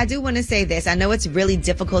what? I do want to say this. I know it's really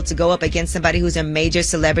difficult to go up against somebody who's a major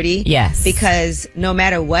celebrity. Yes. Because no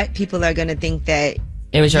matter what, people are going to think that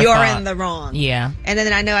it was your you're fault. in the wrong. Yeah. And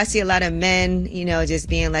then I know I see a lot of men, just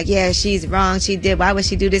being like, yeah, she's wrong. She did. Why would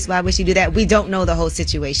she do this? Why would she do that? We don't know the whole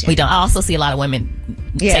situation. We don't. I also see a lot of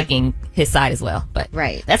women taking his side as well. But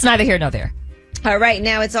that's neither here nor there. All right.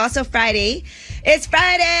 Now it's also Friday. It's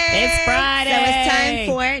Friday. It's Friday. So it's time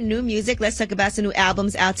for new music. Let's talk about some new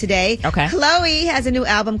albums out today. Okay. Chloe has a new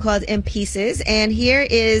album called In Pieces. And here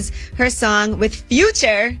is her song with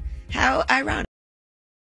Future. How ironic.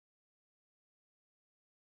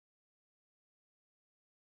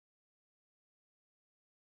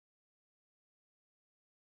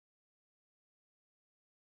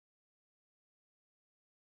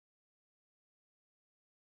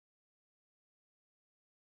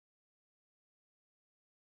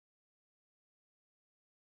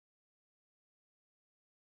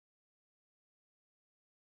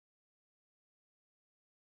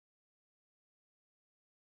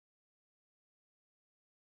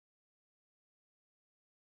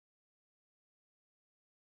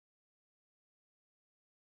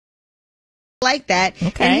 Like that.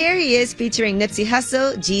 Okay. And here he is featuring Nipsey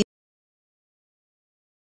Hussle, G.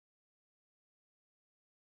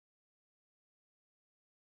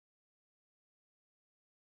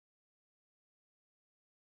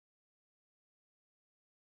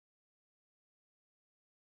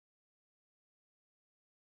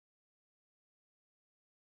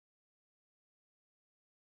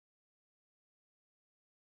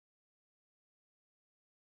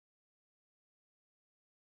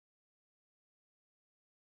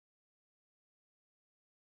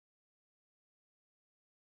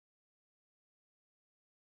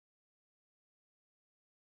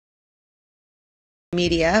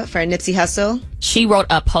 Media for Nipsey Hussle. She wrote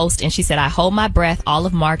a post and she said, I hold my breath all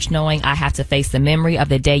of March knowing I have to face the memory of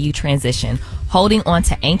the day you transitioned, holding on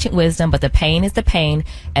to ancient wisdom, but the pain is the pain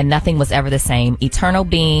and nothing was ever the same. Eternal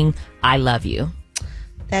being, I love you.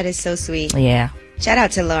 That is so sweet. Yeah. Shout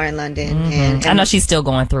out to Lauren London. Mm-hmm. And I know she's still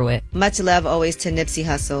going through it. Much love always to Nipsey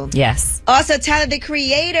Hussle. Yes. Also, Tyler, the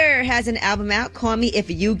Creator, has an album out. Call Me If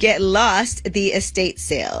You Get Lost, The Estate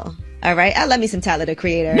Sale. All right. I love me some Tyler, the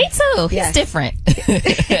Creator. Me too. He's different.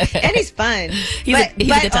 And he's fun. He's a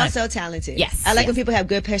good time. Also talented. Yes. I like when people have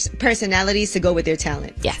good personalities to go with their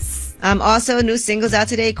talent. Yes. Also, new singles out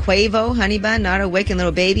today. Quavo, Honey Bun, Not Awake and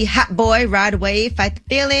Little Baby, Hot Boy, Rod Wave, Fight the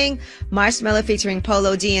Feeling, Marshmello featuring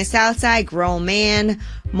Polo G and Southside, Grown Man,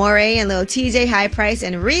 Moray and Lil TJ, High Price,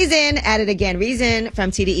 and Reason, added again. Reason from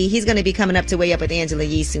TDE. He's going to be coming up to Way Up with Angela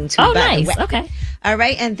Yee soon too. Oh, nice. Okay. All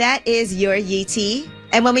right. And that is your Yee Tea.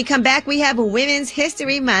 And when we come back, we have Women's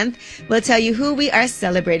History Month. We'll tell you who we are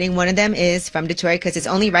celebrating. One of them is from Detroit because it's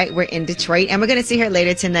only right we're in Detroit. And we're going to see her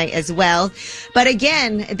later tonight as well. But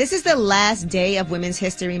again, this is the last day of Women's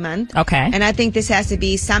History Month. Okay. And I think this has to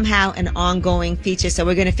be somehow an ongoing feature. So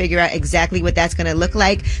we're going to figure out exactly what that's going to look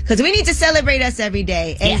like because we need to celebrate us every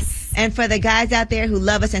day. Yes. And for the guys out there who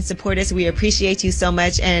love us and support us, we appreciate you so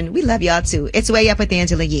much. And we love y'all too. It's Way Up with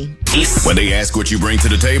Angela Yee. When they ask what you bring to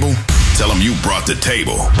the table, tell them you brought the table.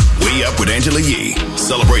 Way Up with Angela Yee,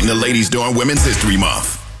 celebrating the ladies during Women's History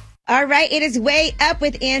Month. All right, it is Way Up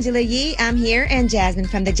with Angela Yee. I'm here, and Jasmine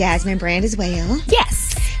from the Jasmine brand as well.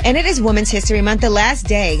 Yes. And it is Women's History Month, the last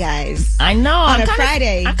day, guys. I know. On a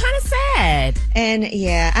Friday. I'm kind of sad. And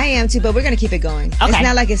yeah, I am too, but we're going to keep it going. Okay. It's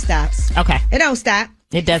not like it stops. Okay. It don't stop.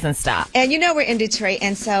 It doesn't stop. And you know we're in Detroit,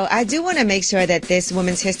 and so I do want to make sure that this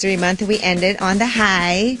Women's History Month, we ended on the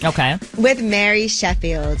high. Okay. With Mary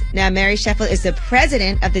Sheffield. Now, Mary Sheffield is the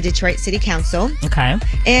president of the Detroit City Council. Okay.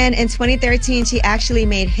 And in 2013, she actually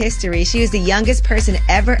made history. She was the youngest person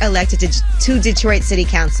ever elected to Detroit City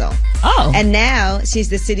Council. Oh. And now she's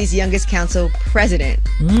the city's youngest council president.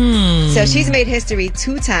 So she's made history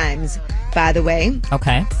 2 times, by the way.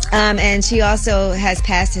 Okay. And she also has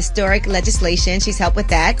passed historic legislation. She's helped with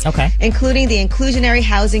that. Okay. Including the Inclusionary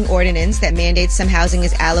Housing Ordinance that mandates some housing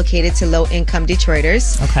is allocated to low-income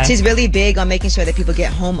Detroiters. Okay. She's really big on making sure that people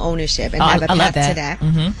get home ownership and have a path to that.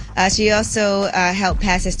 Mm-hmm. She also helped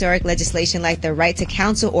pass historic legislation like the Right to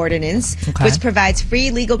Counsel Ordinance, which provides free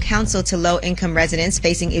legal counsel to low-income residents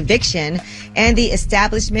facing eviction, and the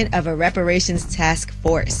establishment of a reparations task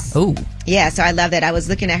force. Ooh. Yeah, so I love that. I was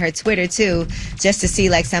looking at her Twitter too, just to see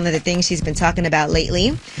like some of the things she's been talking about lately.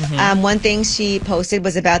 One thing she posted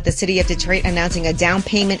was about the city of Detroit announcing a down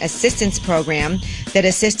payment assistance program that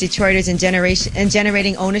assists Detroiters in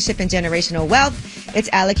generating ownership and generational wealth. It's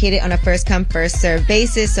allocated on a first-come, first-served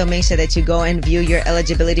basis, so make sure that you go and view your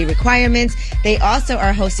eligibility requirements. They also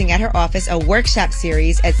are hosting at her office a workshop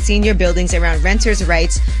series at senior buildings around renters'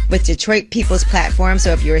 rights with Detroit People's Platform.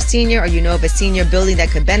 So if you're a senior or you know of a senior building that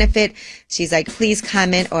could benefit, she's like, please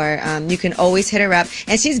comment, or you can always hit her up.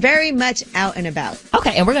 And she's very much out and about.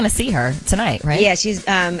 Okay, and we're going to see her tonight, right? Yeah, she's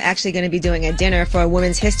actually going to be doing a dinner for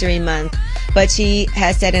Women's History Month. But she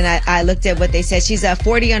has said, and I looked at what they said, she's a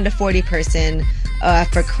 40 under 40 person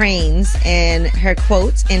for Cranes, and her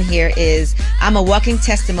quote in here is, I'm a walking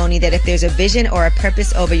testimony that if there's a vision or a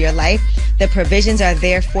purpose over your life, the provisions are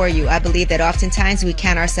there for you. I believe that oftentimes we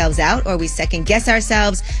count ourselves out or we second guess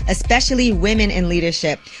ourselves, especially women in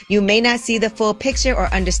leadership. You may not see the full picture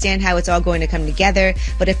or understand how it's all going to come together,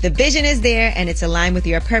 but if the vision is there and it's aligned with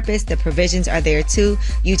your purpose, the provisions are there too.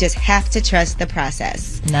 You just have to trust the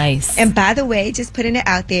process. Nice. And by the way, just putting it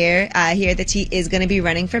out there, I hear that she is going to be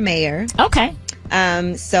running for mayor. Okay.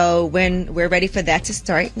 So when we're ready for that to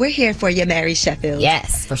start, we're here for you, Mary Sheffield.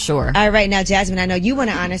 Yes, for sure. All right, now, Jasmine, I know you want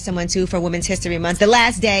to honor someone, too, for Women's History Month. The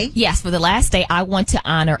last day. Yes, for the last day, I want to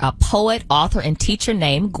honor a poet, author, and teacher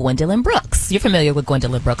named Gwendolyn Brooks. You're familiar with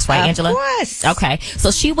Gwendolyn Brooks, right, Angela? Of course. Okay.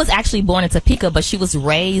 So she was actually born in Topeka, but she was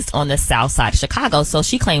raised on the south side of Chicago, so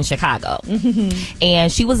she claims Chicago.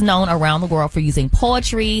 And she was known around the world for using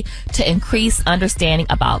poetry to increase understanding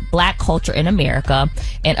about Black culture in America.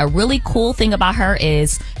 And a really cool thing about her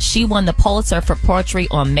is she won the Pulitzer for poetry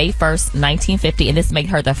on May 1st, 1950, and this made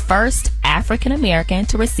her the first African American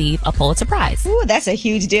to receive a Pulitzer Prize. Ooh, that's a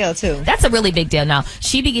huge deal, too. That's a really big deal. Now,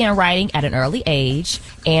 she began writing at an early age,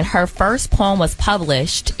 and her first poem was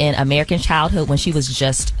published in American Childhood when she was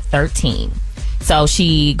just 13. So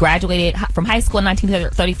she graduated from high school in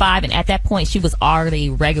 1935, and at that point, she was already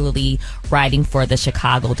regularly writing for the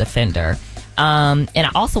Chicago Defender. And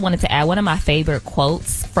I also wanted to add, one of my favorite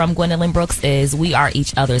quotes from Gwendolyn Brooks is, we are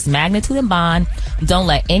each other's magnitude and bond. Don't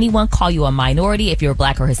let anyone call you a minority if you're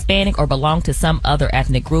Black or Hispanic or belong to some other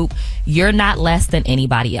ethnic group. You're not less than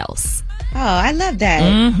anybody else. Oh, I love that.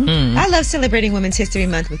 I love celebrating Women's History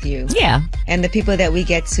Month with you. Yeah. And the people that we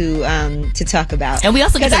get to talk about. And we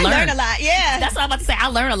also get to learn. I learn a lot. Yeah. That's what I'm about to say. I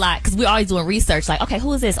learn a lot because we're always doing research. Like, okay,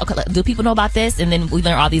 who is this? Okay, do people know about this? And then we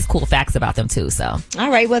learn all these cool facts about them too. So.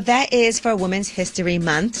 All right. Well, that is for Women's History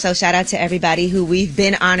Month. So shout out to everybody who we've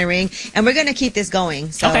been honoring. And we're going to keep this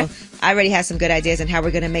going. So okay. I already have some good ideas on how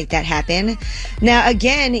we're going to make that happen. Now,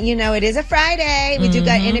 again, you know, it is a Friday. We do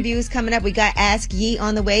got interviews coming up. We got Ask Ye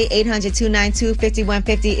on the way.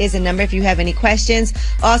 800-292-5150 is the number if you have any questions.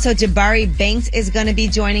 Also, Jabari Banks is going to be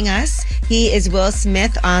joining us. He is Will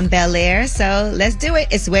Smith on Bel Air. So let's do it.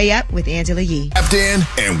 It's Way Up with Angela Yee. Tapped in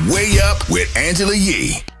and Way Up with Angela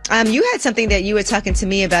Yee. You had something that you were talking to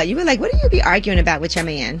me about. You were like, what do you be arguing about with your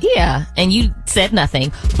man? Yeah, and you said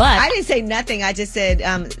nothing. But I didn't say nothing. I just said,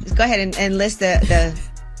 go ahead and list the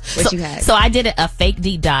what you had. So I did a fake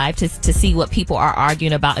deep dive to see what people are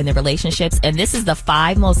arguing about in their relationships. And this is the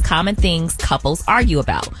 5 most common things couples argue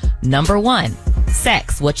about. Number 1,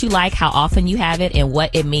 sex. What you like, how often you have it, and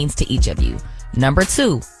what it means to each of you. Number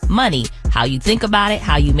 2, money. How you think about it,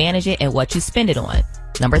 how you manage it, and what you spend it on.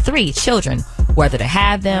 Number 3, children. Whether to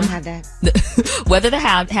have them, whether to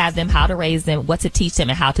have them, how to raise them, what to teach them,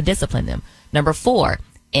 and how to discipline them. Number 4,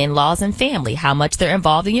 in-laws and family. How much they're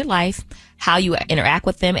involved in your life, how you interact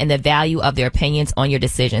with them, and the value of their opinions on your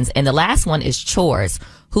decisions. And the last one is chores.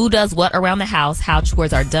 Who does what around the house, how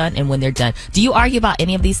chores are done, and when they're done. Do you argue about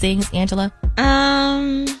any of these things, Angela?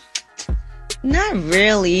 Not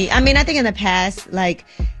really. I mean, I think in the past, like,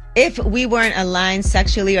 if we weren't aligned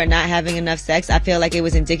sexually or not having enough sex, I feel like it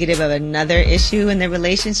was indicative of another issue in the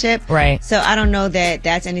relationship. Right. So I don't know that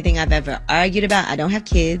that's anything I've ever argued about. I don't have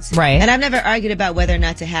kids. Right. And I've never argued about whether or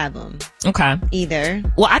not to have them. Okay. Either.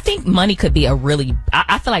 Well, I think money could be I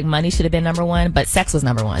feel like money should have been number 1, but sex was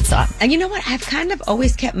number 1. And you know what? I've kind of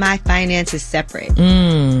always kept my finances separate.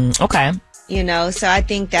 Okay. You know, so I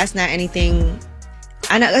think that's not anything.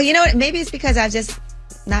 I know. You know what? Maybe it's because I've just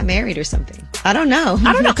not married or something. I don't know.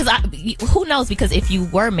 Because who knows? Because if you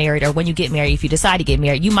were married, or when you get married, if you decide to get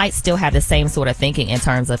married, you might still have the same sort of thinking in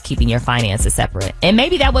terms of keeping your finances separate. And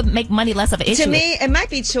maybe that would make money less of an issue. To me, it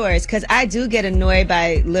might be chores, because I do get annoyed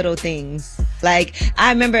by little things. Like,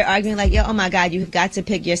 I remember arguing like, yo, oh my God, you've got to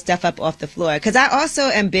pick your stuff up off the floor. Because I also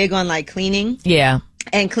am big on like cleaning. Yeah.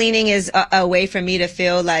 And cleaning is a way for me to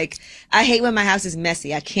feel like, I hate when my house is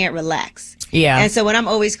messy. I can't relax. Yeah. And so when I'm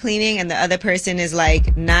always cleaning and the other person is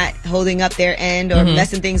like not holding up their end or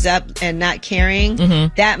messing things up and not caring,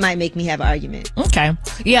 that might make me have an argument. Okay.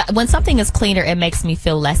 Yeah. When something is cleaner, it makes me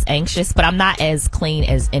feel less anxious, but I'm not as clean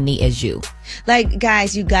and neat as you. Like,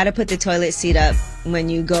 guys, you got to put the toilet seat up when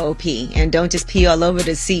you go pee, and don't just pee all over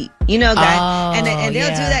the seat. You know, guys, and they'll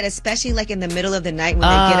do that, especially like in the middle of the night when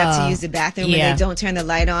they get up to use the bathroom and they don't turn the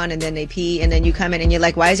light on, and then they pee, and then you come in and you're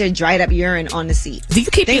like, why is there dried up urine on the seat? Do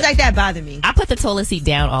you keep things like that bother me? I put the toilet seat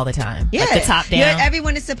down all the time. Yeah, like the top down.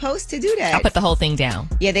 Everyone is supposed to do that. I put the whole thing down.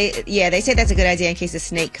 Yeah, they say that's a good idea in case a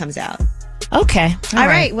snake comes out. Okay. All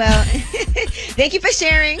right. Well, thank you for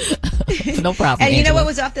sharing. No problem. And you know what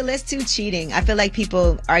was off the list too? Cheating. I feel like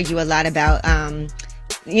people argue a lot about,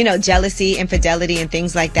 jealousy, infidelity, and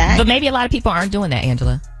things like that. But maybe a lot of people aren't doing that,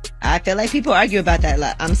 Angela. I feel like people argue about that a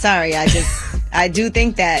lot. I'm sorry. I do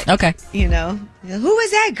think that. Okay. Who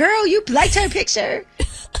was that girl? You liked her picture.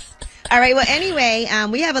 All right. Well, anyway,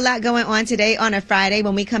 we have a lot going on today on a Friday.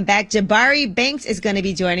 When we come back, Jabari Banks is going to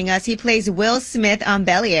be joining us. He plays Will Smith on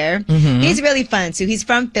Bel-Air. Mm-hmm. He's really fun, too. He's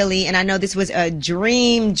from Philly, and I know this was a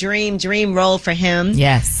dream role for him.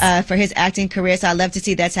 Yes. For his acting career, so I love to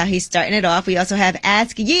see that's how he's starting it off. We also have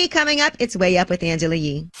Ask Yee coming up. It's Way Up with Angela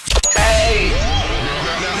Yee. Hey.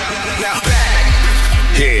 Now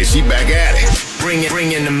back. Yeah, she back at it.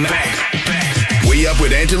 Bring in the Mac. Way Up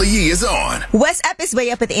with Angela Yee is on. What's up? It's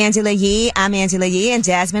Way Up with Angela Yee. I'm Angela Yee, and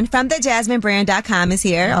Jasmine from thejasminebrand.com is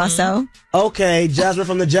here also. Okay, Jasmine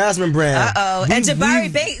from the Jasmine brand. Uh-oh. And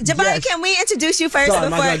Jabari, yes. Can we introduce you first? Sorry,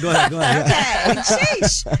 before? Go ahead. Okay,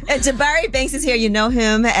 sheesh. And Jabari Banks is here. You know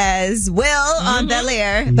him as Will on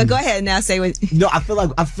Bel-Air. But go ahead now, say what. No, I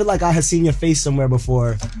feel like I had seen your face somewhere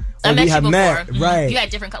before. I met you before. Right. You had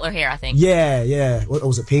different color hair, I think. Yeah. What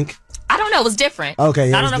was it, pink? I don't know. It was different. Okay,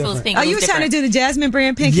 yeah, I don't know if it was pink. Oh, you were trying to do the Jasmine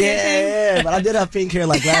brand pink hair thing? Yeah, but I did have pink hair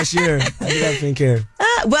like last year. I did have pink hair.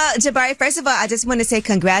 Well, Jabari, first of all, I just want to say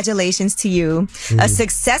congratulations to you. A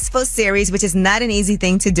successful series, which is not an easy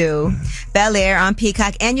thing to do. Bel-Air on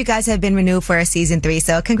Peacock, and you guys have been renewed for a season 3.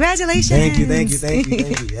 So congratulations. Thank you.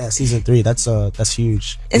 Yeah, season 3. That's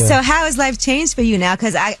huge. And so how has life changed for you now?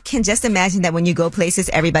 Because I can just imagine that when you go places,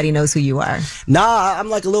 everybody knows who you are. Nah, I'm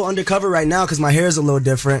like a little undercover right now because my hair is a little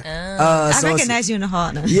different. I recognize you in the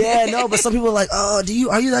hall now. Yeah, no, but some people are like, oh,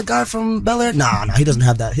 are you that guy from Bel-Air? No, he doesn't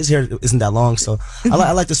have that. His hair isn't that long, so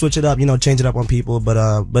I like to switch it up, change it up on people, but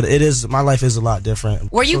my life is a lot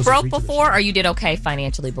different. Were you broke before, or you did okay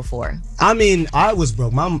financially before? I mean, I was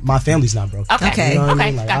broke. My family's not broke. Okay. You know what okay, I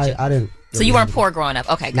mean? Like, gotcha. I didn't. So you weren't poor growing up.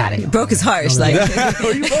 Okay, got it. Broke is harsh. No, like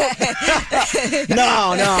No,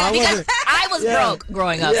 I wasn't. I was broke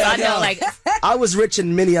growing up, so I know like I was rich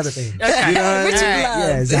in many other things. Okay. You know rich in love.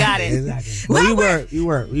 Yeah, exactly. Got it. Exactly. Well, we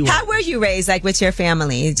weren't. How were you raised, like with your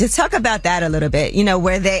family? Just talk about that a little bit.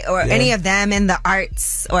 Were they or any of them in the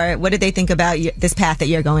arts, or what did they think about this path that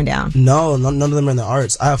you're going down? No, none of them are in the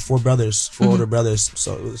arts. I have 4 brothers, 4 older brothers,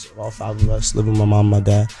 so it was all 5 of us living with my mom and my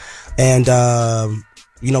dad, and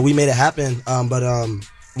we made it happen. But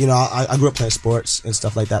I grew up playing sports and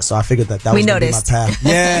stuff like that, so I figured that was going to be my path.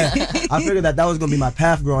 Yeah, I figured that was going to be my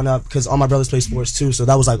path growing up because all my brothers play sports too, so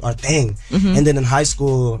that was like our thing. And then in high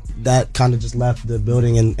school, that kind of just left the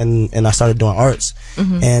building, and I started doing arts.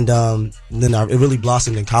 And then it really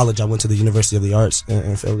blossomed in college. I went to the University of the Arts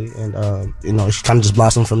in Philly, and it kind of just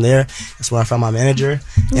blossomed from there. That's where I found my manager,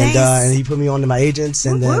 and he put me on to my agents,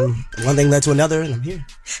 and then one thing led to another, and I'm here.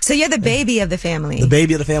 So you're the baby of the family. The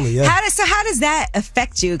baby of the family, yeah. How does that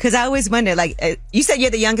affect you? Because I always wonder, like, you said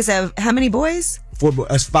you're the youngest of how many boys? 4 boys.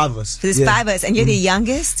 There's 5 of us. So there's 5 of us, and you're the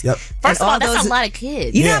youngest? Yep. First of all, that's a lot of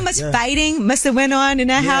kids. You know how much fighting must have went on in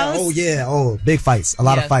that house? Oh, yeah. Oh, big fights. A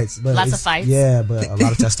lot of fights. But lots of fights? Yeah, but a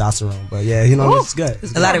lot of testosterone. But yeah, it's good.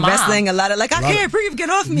 A lot of wrestling, a lot of I can't breathe, get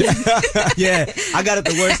off me. Yeah, I got it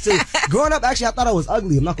the worst too. Growing up, actually, I thought I was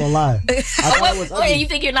ugly. I'm not going to lie. I thought I was ugly. Wait, you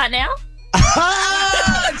think you're not now?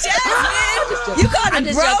 Oh, Jasmine! You called him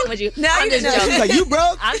broke? Joking with you. No, I'm just joking. She's like, you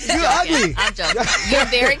broke? You ugly. I'm joking. You're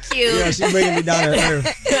very cute. Yeah, she's bringing me down to earth.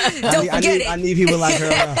 I need people like her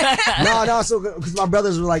around. No, so because my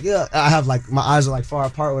brothers were like, I have like my eyes are like far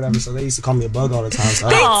apart, or whatever. So they used to call me a bug all the time. So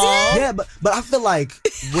yeah, but I feel like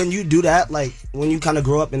when you do that, like when you kind of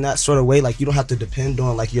grow up in that sort of way, like you don't have to depend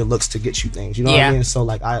on like your looks to get you things. You know what I mean? So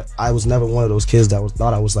like I was never one of those kids that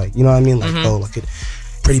thought I was like, you know what I mean? Like like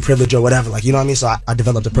pretty privilege or whatever, like, you know what I mean? So I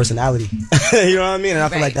developed a personality. You know what I mean? And I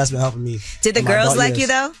feel like that's been helping me. Did the girls like you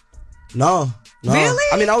though? No. Really?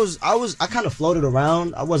 I mean, I kind of floated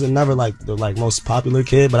around. I wasn't never like the most popular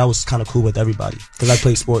kid, but I was kind of cool with everybody because I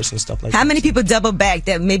played sports and stuff like that. How many people double back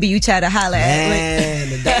that maybe you try to holler at? Man,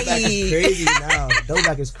 the double back is crazy now. The double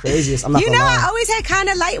back is crazy. I'm not gonna lie. I always had kind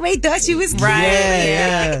of lightweight, thought you was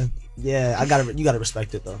right. Yeah, you gotta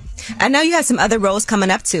respect it though. I know you have some other roles coming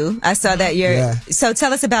up too. I saw that you're. So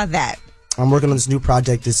tell us about that. I'm working on this new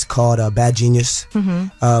project. It's called Bad Genius.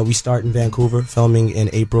 We start in Vancouver, filming in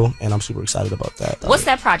April, and I'm super excited about that. What's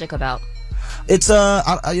that project about? It's I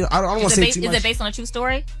don't want to say too much. Is it based on a true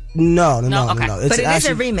story? No. Okay. It's but it is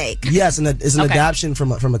a remake. Yes, and it's an adaptation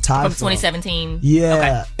from a Thai from film. 2017. Yeah,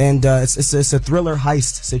 okay. And it's a thriller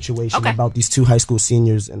heist situation about these 2 high school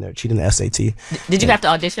seniors and they're cheating the SAT. Did you have to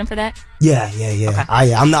audition for that? Yeah. Okay.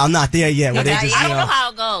 I'm not there yet. Okay. I don't know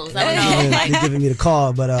how it goes. I don't know. They're giving me the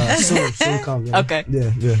call, but soon come. Yeah. Okay.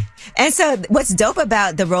 Yeah. And so, what's dope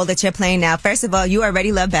about the role that you're playing now? First of all, you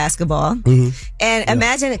already love basketball, and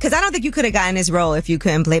imagine, because I don't think you could have gotten this role if you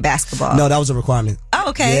couldn't play basketball. No, that was a requirement. Oh,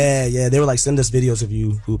 okay. Yeah. They were like, send us videos of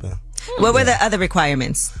you hooping. What were the other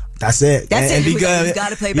requirements? That's it. That's and it. Be good. You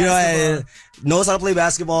gotta play basketball. Knows how to play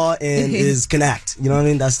basketball and is connect. You know what I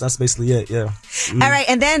mean? That's basically it. Yeah. All right,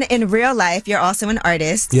 and then in real life, you're also an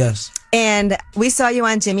artist. Yes. And we saw you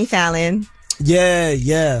on Jimmy Fallon.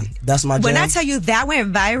 Yeah. That's my jam. When I tell you that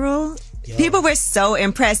went viral, people were so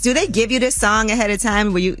impressed. Do they give you this song ahead of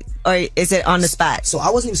time? Or is it on the spot? So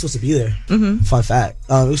I wasn't even supposed to be there. Fun fact.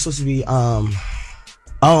 It was supposed to be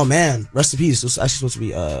oh man, rest in peace. It was actually supposed to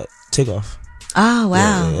be Takeoff. Oh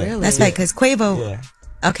wow. Yeah. Really? That's right, because Quavo. Yeah.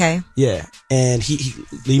 Okay. Yeah. And he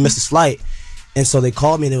missed his flight. And so they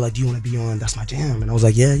called me and they were like, do you want to be on That's My Jam? And I was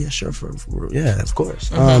like, yeah, sure. Yeah, of course.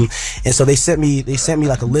 And so they sent me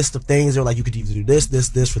like a list of things. They were like, you could either do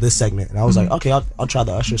this for this segment. And I was like, okay, I'll try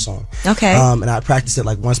the Usher song. Okay. And I practiced it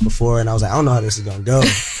like once before and I was like, I don't know how this is going to go.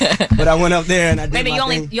 But I went up there and I did Maybe my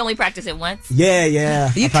thing. you only practiced it once? Yeah.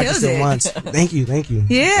 You I practiced killed it once. Thank you.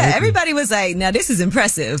 Yeah, everybody was like, now this is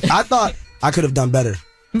impressive. I thought I could have done better.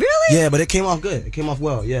 Really? Yeah, but it came off good. It came off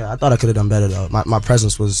well. Yeah, I thought I could have done better though. My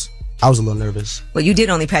presence was... I was a little nervous. Well, you did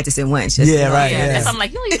only practice it once. Yeah, right. Yeah. That's I'm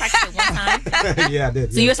like, you only practiced it one time. Yeah, I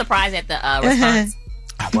did. So you were surprised at the response?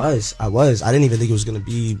 I was. I didn't even think it was going to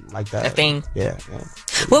be like that. A thing. Yeah.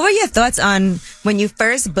 What were your thoughts on when you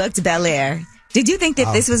first booked Bel Air? Did you think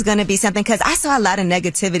that this was going to be something? Because I saw a lot of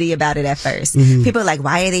negativity about it at first. People were like,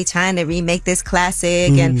 why are they trying to remake this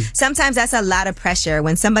classic? And sometimes that's a lot of pressure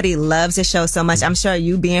when somebody loves a show so much. I'm sure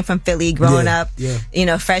you being from Philly, growing up, you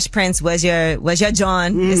know, Fresh Prince was your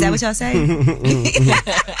John. Is that what y'all say? Or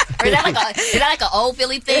is that like an old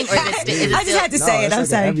Philly thing? Or is it I just had to say it. I'm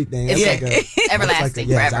sorry. Everything. It's everlasting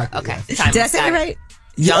forever. Exactly, okay. Did I say it right?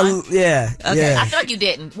 John? Yeah. Okay. I feel like you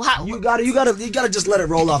didn't. Wow. You gotta just let it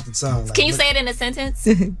roll off the tongue. Like, can you say it in a sentence?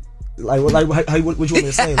 Like what you want me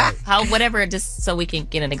to say? Like, whatever, just so we can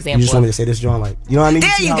get an example. You just want me to say this, John? Like, you know what I mean?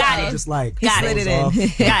 There you got it. Just like got it in.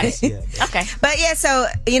 Got it. Yeah. Okay. But yeah, so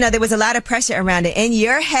you know there was a lot of pressure around it in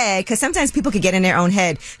your head because sometimes people could get in their own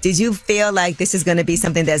head. Did you feel like this is going to be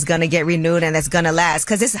something that's going to get renewed and that's going to last?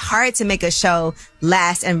 Because it's hard to make a show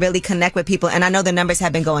last and really connect with people. And I know the numbers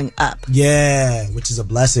have been going up. Yeah, which is a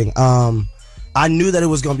blessing. I knew that it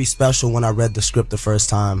was going to be special when I read the script the first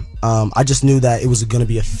time. I just knew that it was going to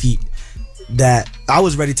be a feat that I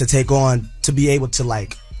was ready to take on to be able to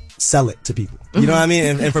like sell it to people. You know what I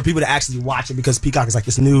mean? And for people to actually watch it because Peacock is like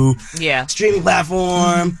this new streaming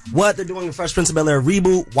platform. What they're doing in Fresh Prince of Bel-Air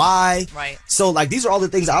reboot. Why? Right. So like these are all the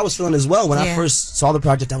things I was feeling as well. When I first saw the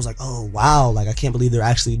project, I was like, oh wow, like I can't believe they're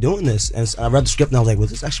actually doing this. And so I read the script and I was like, well,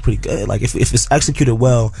 this is actually pretty good. Like if it's executed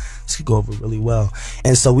well, this could go over really well.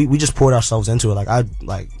 And so we just poured ourselves into it. Like I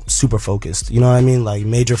like super focused. You know what I mean? Like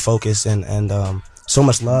major focus and so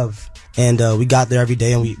much love. And we got there every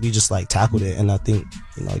day and we just like tackled it, and I think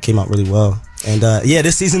it came out really well. And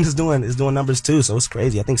this season is doing numbers too, so it's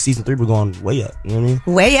crazy. I think season 3 we're going way up. You know what I mean?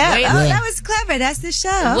 Way up. Oh, that was clever. That's the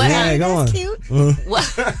show. Okay, go on. That's cute.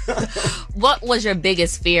 What was your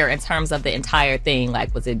biggest fear in terms of the entire thing?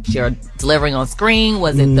 Like, was it your delivering on screen?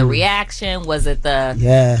 Was it the reaction? Was it the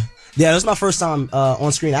it was my first time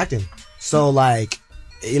on screen acting. So like,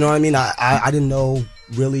 you know what I mean? I didn't know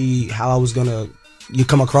really how I was gonna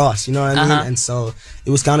come across, you know what I mean? And so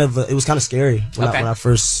it was kind of scary when I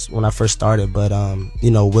first started, but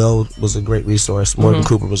Will was a great resource. Morgan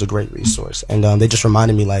Cooper was a great resource, and they just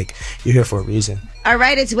reminded me like you're here for a reason. All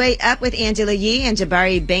right, it's Way Up with Angela Yee, and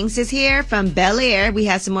Jabari Banks is here from Bel Air. We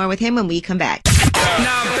have some more with him when we come back.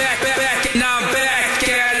 Now I'm back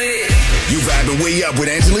at it. You vibing Way Up with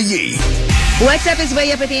Angela Yee. What's up? It's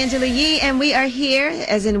Way Up with Angela Yee, and we are here,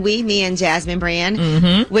 as in we, me and Jasmine Brand,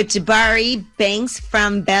 with Jabari Banks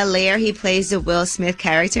from Bel Air. He plays the Will Smith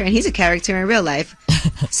character, and he's a character in real life.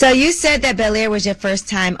 So you said that Bel Air was your first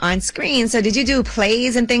time on screen. So did you do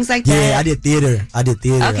plays and things like that? Yeah, I did theater.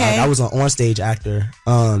 Okay. I was an on-stage actor.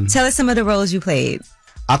 Tell us some of the roles you played.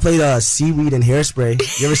 I played Seaweed and Hairspray.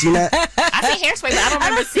 You ever seen that? I seen Hairspray, but I don't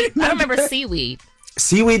remember Seaweed.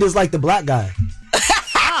 Seaweed is like the black guy.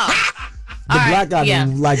 black guy,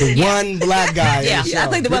 like the one black guy. Yeah, I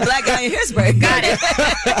think the one black guy in Hairspray. Got it.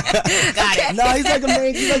 Got it. No, he's like a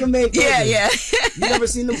main. He's like a main. Yeah. You never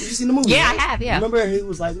seen the? You seen the movie? Yeah, right? I have. Yeah. Remember he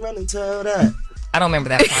was like running to that. I don't remember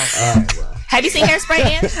that part. Well. Have you seen Hairspray,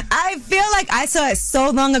 Ann? I feel like I saw it so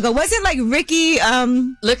long ago. Was it like Ricky?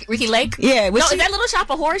 Ricky Lake? Yeah. No, is that Little Shop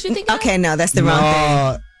of Horrors you think? Okay, no, that's the wrong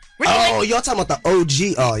thing. Oh, y'all talking about the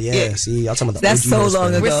OG? Oh yeah. See, y'all talking about the that's OG. That's so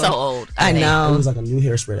long ago. We're so old. I know. It was like a new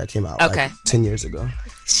Hairspray that came out like 10 years ago.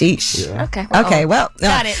 Sheesh. Yeah. Okay. Okay. Well,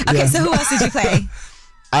 got it. Okay. So who else did you play?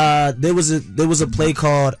 There was a play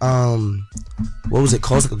called what was it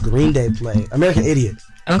called? It was like a Green Day play, American Idiot.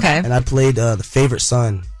 Okay. And I played the favorite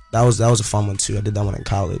son. That was a fun one too. I did that one in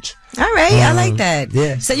college. All right, I like that.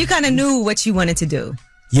 Yeah. So you kind of knew what you wanted to do.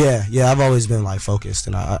 Yeah. I've always been like focused,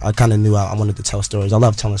 and I kind of knew I wanted to tell stories. I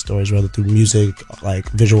love telling stories, whether through music, like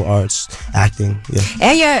visual arts, acting. Yeah.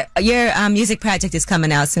 And your music project is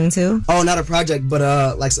coming out soon too. Oh, not a project, but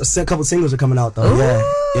like a couple singles are coming out though. Ooh,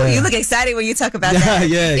 Yeah. You look excited when you talk about that.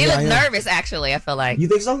 You look nervous, actually. I feel like. You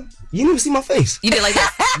think so? You didn't even see my face. You did like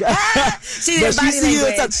that. She did body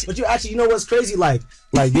language. But you actually, you know what's crazy? Like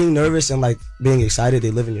being nervous and like being excited,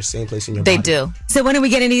 they live in your same place in your body. They do. So when are we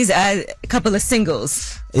getting these couple of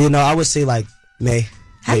singles? You know, I would say like May.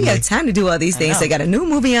 How do you have time to do all these things? They got a new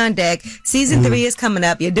movie on deck. Season 3 is coming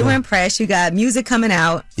up. You're doing press. You got music coming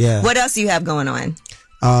out. Yeah. What else do you have going on?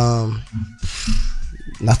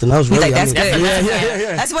 Nothing else really. Like, that's good.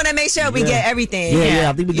 Yeah. That's when I make sure we get everything. Yeah.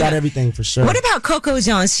 I think we got everything for sure. What about Coco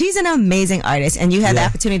Jones? She's an amazing artist, and you had the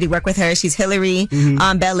opportunity to work with her. She's Hillary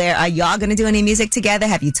on Bel Air. Are y'all gonna do any music together?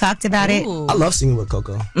 Have you talked about it? I love singing with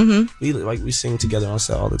Coco. We sing together on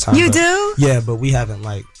set all the time. You do? Yeah, but we haven't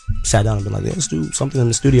like sat down and been like, let's do something in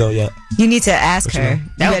the studio yet. You need to ask her.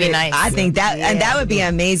 That would be nice. I think that and that would be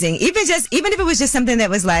amazing. Even if it was just something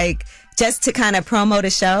that was like just to kind of promote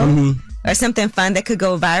a show. Or something fun that could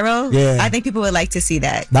go viral. Yeah. I think people would like to see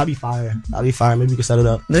that. That'd be fire. Maybe we could set it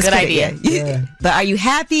up. Good idea. Yeah. But are you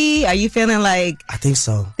happy? Are you feeling like I think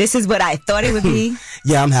so. This is what I thought it would be?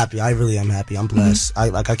 Yeah, I'm happy. I really am happy. I'm blessed.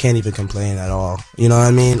 I can't even complain at all. You know what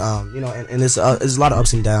I mean? And there's a lot of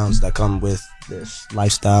ups and downs that come with this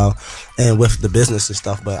lifestyle and with the business and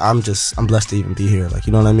stuff, but I'm blessed to even be here. Like,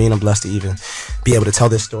 you know what I mean? I'm blessed to even be able to tell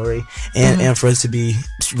this story and for it to be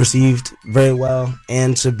received very well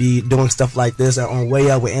and to be doing stuff like this on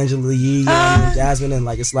Way Up with Angela Yee and Jasmine, and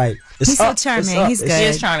like it's he's so charming. He's good. He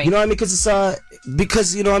is charming. You know what I mean?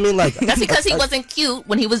 Because you know what I mean? Like that's because he wasn't cute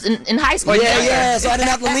when he was in high school. Yeah. So I didn't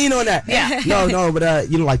have to lean on that. Yeah. No, but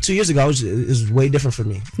like 2 years ago, it was way different for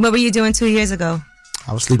me. What were you doing 2 years ago?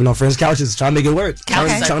 I was sleeping on friends' couches, trying to make it work.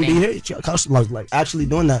 Trying to be here, like actually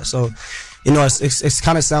doing that. So, you know, it's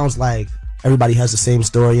kind of sounds like everybody has the same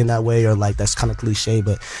story in that way, or like that's kind of cliche.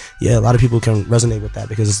 But yeah, a lot of people can resonate with that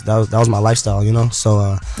because that was my lifestyle, you know. So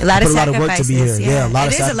a lot of work to be here. Yeah, a lot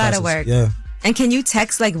of sacrifices. It is a lot of work. Yeah. And can you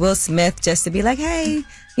text like Will Smith just to be like, hey,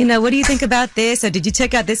 you know, what do you think about this? Or did you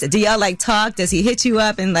check out this? Do y'all like talk? Does he hit you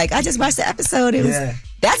up and like, I just watched the episode.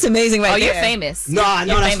 That's amazing, right? You're famous. No,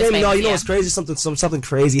 that's famous. No, you know what's crazy? Something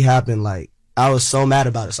crazy happened. Like I was so mad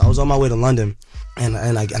about it. So I was on my way to London, and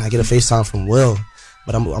I get a FaceTime from Will,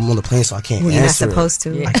 but I'm on the plane, so I can't answer. You're not supposed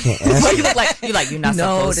to. I can't answer. You look like you're not supposed to.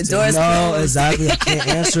 No, the door's closed. No, exactly. I can't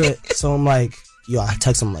answer it. So I'm like, I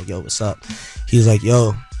text him like, yo, what's up? He's like,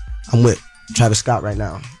 yo, I'm with Travis Scott right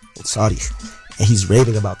now in Saudi. And he's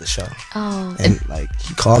raving about the show. Oh. And like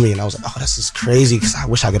he called me and I was like, oh, this is crazy, because I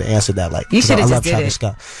wish I could have answered that. Like, you should have just did Travis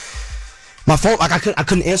Scott. My phone, like I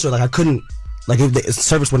couldn't answer it. Like I couldn't, like if the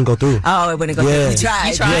service wouldn't go through. Oh, it wouldn't go through. You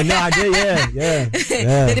tried. Yeah, no, I did. Yeah.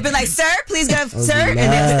 They'd have been like, sir, please go, sir, and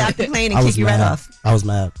then stop the plane and kick you right off. I was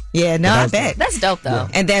mad. Yeah, no, I bet. That's dope though. Yeah.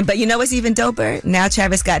 And then, but you know what's even doper? Now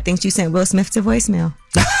Travis Scott thinks you sent Will Smith to voicemail.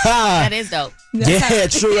 That is dope. Yeah,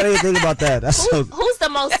 true. I didn't think about that. That's who's the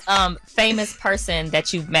most famous person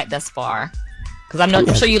that you've met thus far? Because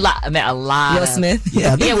I'm sure you met a lot. Will Smith.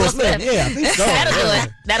 Yeah, Will Smith. Yeah, I think so.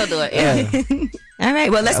 That'll do it. Yeah. All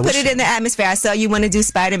right. Well, let's put it in the atmosphere. I saw you want to do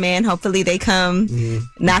Spider-Man. Hopefully, they come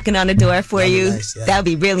knocking on the door for you. Nice, yeah. That would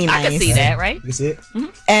be really nice. I can see that, right? You can see it.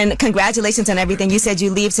 And congratulations on everything. You said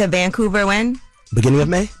you leave to Vancouver when? Beginning of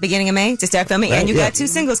May. Beginning of May to start filming, and you got 2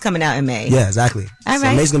 singles coming out in May. Yeah, exactly. All so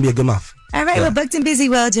right. May's gonna be a good month. All right, well, booked and busy.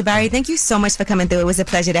 Well, Jabari, thank you so much for coming through. It was a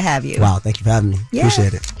pleasure to have you. Wow, thank you for having me. Yeah.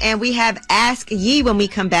 Appreciate it. And we have Ask Yee when we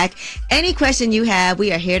come back. Any question you have,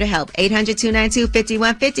 we are here to help.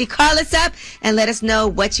 800-292-5150. Call us up and let us know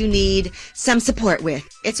what you need some support with.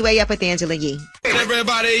 It's Way Up with Angela Yee.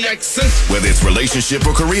 Everybody whether it's relationship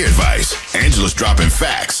or career advice, Angela's dropping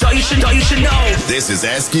facts. So you should know. This is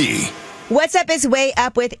Ask Yee. What's up? It's Way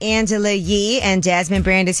Up with Angela Yee, and Jasmine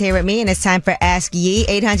Brand is here with me, and it's time for Ask Yee.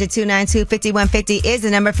 800-292-5150 is the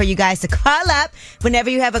number for you guys to call up whenever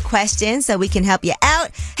you have a question so we can help you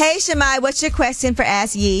out. Hey, Shamai, what's your question for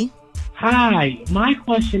Ask Yee? Hi, my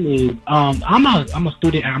question is, I'm a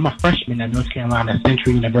student, I'm a freshman at North Carolina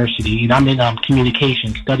Central University, and I'm in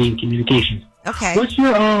communications, studying communications. Okay. What's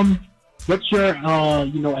your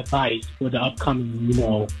advice for the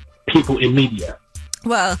upcoming, people in media?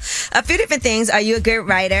 Well, a few different things. Are you a good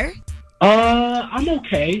writer? I'm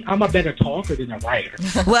okay. I'm a better talker than a writer.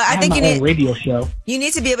 Well, I think you need a radio show. You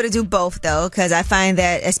need to be able to do both, though, because I find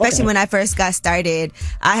that, especially when I first got started,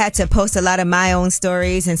 I had to post a lot of my own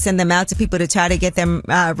stories and send them out to people to try to get them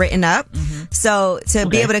written up. So to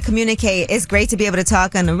be able to communicate, it's great to be able to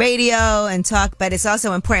talk on the radio and talk, but it's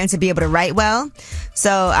also important to be able to write well.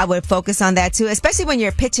 So I would focus on that too, especially when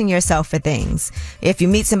you're pitching yourself for things. If you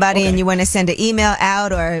meet somebody and you want to send an email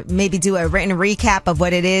out or maybe do a written recap of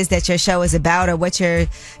what it is that your show is about or what you're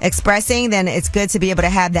expressing, then it's good to be able to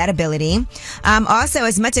have that ability. Also,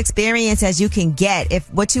 as much experience as you can get.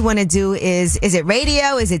 If what you want to do is it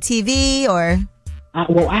radio, is it TV, or?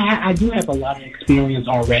 Well, I do have a lot of experience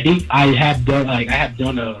already. I have done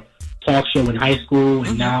a talk show in high school,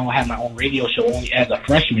 and now I have my own radio show only as a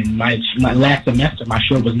freshman. My last semester, my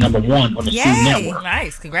show was #1 on the Student Network.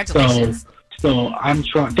 Nice, congratulations. So I'm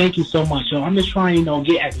trying. Thank you so much. So I'm just trying,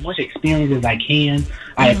 get as much experience as I can.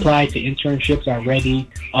 I applied to internships already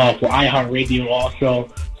for iHeartRadio also.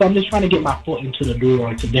 So I'm just trying to get my foot into the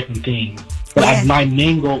door to different things. But my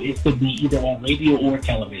main goal is to be either on radio or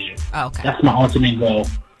television. Okay, that's my ultimate goal.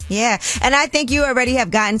 Yeah, and I think you already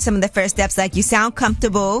have gotten some of the first steps. Like, you sound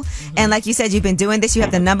comfortable, and like you said, you've been doing this. You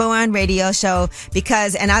have the #1 radio show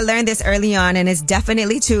and I learned this early on, and it's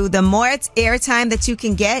definitely true. The more airtime that you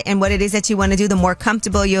can get and what it is that you want to do, the more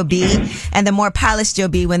comfortable you'll be, and the more polished you'll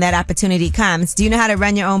be when that opportunity comes. Do you know how to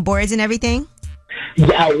run your own boards and everything?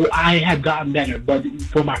 Yeah, I have gotten better, but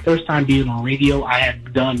for my first time being on radio, I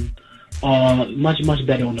have done much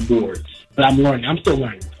better on the boards. But I'm learning. I'm still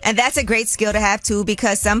learning. And that's a great skill to have, too,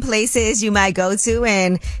 because some places you might go to,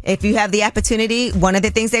 and if you have the opportunity, one of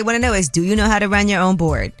the things they want to know is, do you know how to run your own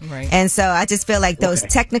board? Right. And so I just feel like those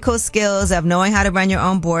technical skills of knowing how to run your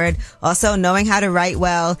own board, also knowing how to write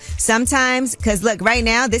well, sometimes, because look, right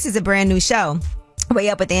now, this is a brand new show. Way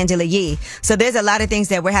Up with Angela Yee. So there's a lot of things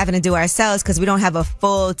that we're having to do ourselves because we don't have a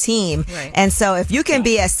full team. Right. And so if you can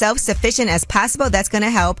be as self-sufficient as possible, that's going to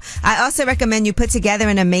help. I also recommend you put together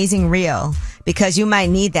an amazing reel, because you might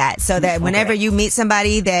need that, so that whenever you meet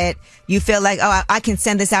somebody that you feel like, oh, I can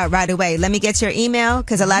send this out right away. Let me get your email,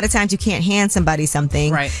 because a lot of times you can't hand somebody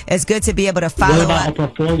something. Right. It's good to be able to follow up. What about a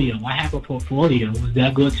portfolio? I have a portfolio. Is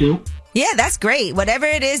that good too? Yeah, that's great. Whatever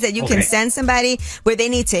it is that you can send somebody where they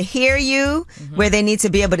need to hear you, where they need to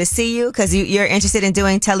be able to see you, because you're interested in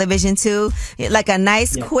doing television too. Like a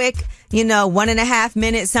nice, quick, 1.5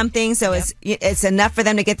 minute something. So it's enough for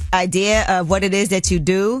them to get the idea of what it is that you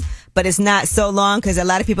do, but it's not so long, because a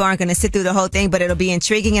lot of people aren't going to sit through the whole thing, but it'll be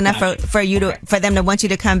intriguing enough for them to want you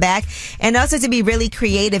to come back, and also to be really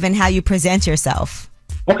creative in how you present yourself.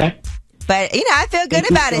 Okay. But, I feel good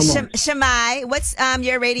about it. Shamai, what's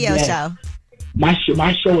your radio show? My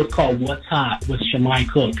show is called What's Hot with Shamai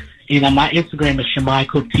Cook. And my Instagram is Shamai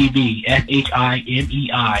Cook TV,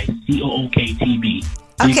 SHIMEICOOK TV.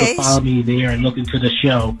 So you can follow me there and look into the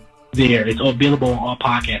show there. It's available on all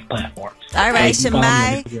podcast platforms. All right,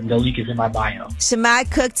 Shamai. The link is in my bio. Shamai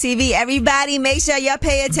Cook TV. Everybody, make sure y'all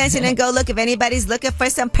pay attention and go look. If anybody's looking for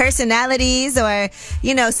some personalities or,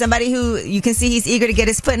 somebody who you can see he's eager to get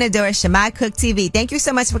his foot in the door, Shamai Cook TV. Thank you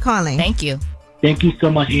so much for calling. Thank you. Thank you so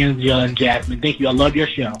much, Angela and Jasmine. Thank you. I love your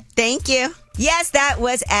show. Thank you. Yes, that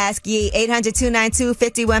was Ask Yee.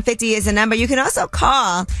 800-292-5150 is the number. You can also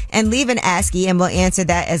call and leave an Ask Yee, and we'll answer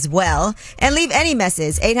that as well. And leave any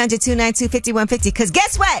message, 800-292-5150. Because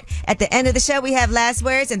guess what? At the end of the show, we have last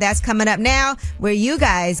words, and that's coming up now, where you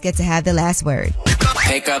guys get to have the last word.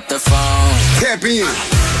 Pick up the phone. Tap in.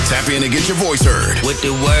 Tap in and get your voice heard. What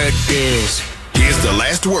the word is. Here's the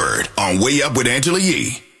last word on Way Up with Angela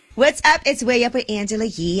Yee. What's up? It's Way Up with Angela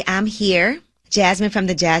Yee. I'm here. Jasmine from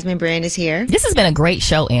the Jasmine Brand is here. This has been a great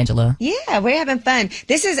show, Angela. Yeah, we're having fun.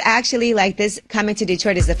 This is actually this coming to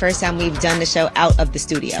Detroit is the first time we've done the show out of the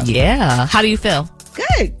studio. Yeah. How do you feel?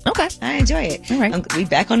 Good. Okay. I enjoy it. All right. We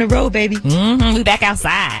back on the road, baby. Mm-hmm. We back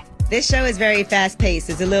outside. This show is very fast paced.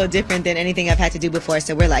 It's a little different than anything I've had to do before.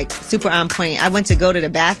 So we're super on point. I went to go to the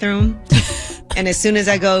bathroom. And as soon as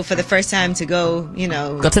I go for the first time to go,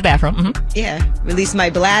 go to the bathroom. Mm-hmm. Yeah. Release my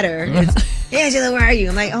bladder. Hey, Angela, where are you?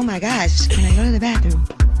 I'm like, oh my gosh, can I go to the bathroom?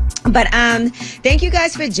 But thank you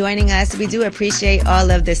guys for joining us. We do appreciate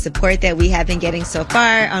all of the support that we have been getting so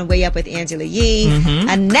far on Way Up with Angela Yee,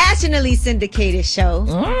 a nationally syndicated show.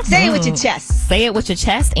 Say it with your chest. Say it with your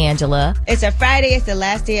chest, Angela. It's a Friday. It's the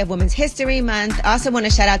last day of Women's History Month. Also want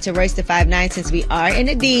to shout out to Royce the 5'9" since we are in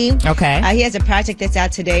a D. Okay. He has a project that's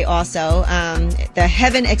out today also, the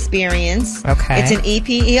Heaven Experience. Okay. It's an EP.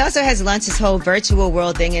 He also has launched his whole virtual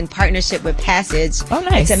world thing in partnership with Passage. Oh,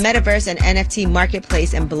 nice. It's a metaverse and NFT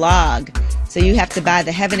marketplace and blog. So you have to buy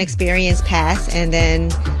the Heaven Experience Pass and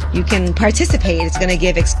then you can participate. It's going to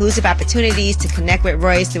give exclusive opportunities to connect with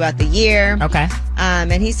Royce throughout the year. Okay.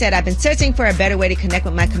 And he said, I've been searching for a better way to connect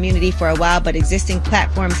with my community for a while, but existing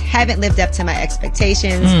platforms haven't lived up to my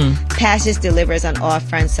expectations. Passage delivers on all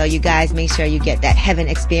fronts. So you guys make sure you get that Heaven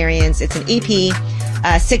Experience. It's an EP,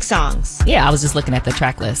 6 songs. Yeah, I was just looking at the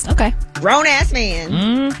track list. Okay. Grown ass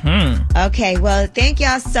man. Okay, well, thank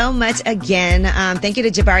y'all so much again. Thank you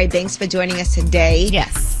to Jabari Banks for joining us today.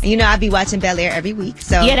 Yes. You know, I'll be watching Bel Air every week.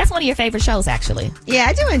 So yeah, that's one of your favorite shows, actually. Yeah,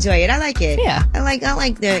 I do enjoy it. I like it. Yeah. I like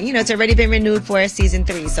the, you know, it's already been renewed for season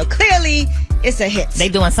 3. So clearly it's a hit. They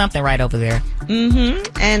doing something right over there.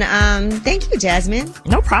 And thank you, Jasmine.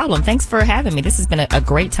 No problem. Thanks for having me. This has been a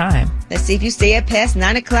great time. Let's see if you stay up past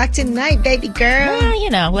 9 o'clock tonight, baby girl. Well, you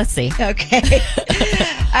know, let's see. Okay.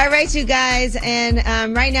 All right, you guys. And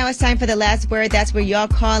right now it's time for the last word. That's where y'all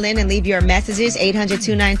call in and leave your messages.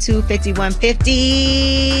 800-292-5150.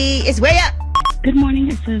 It's Way Up. Good morning.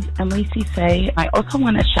 This is Emily Cisse. I also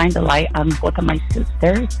want to shine the light on both of my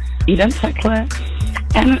sisters, Eden Tekla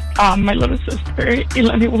and my little sister,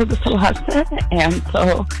 Ilani Wurgasalhasa. And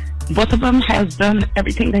so both of them has done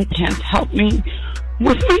everything they can to help me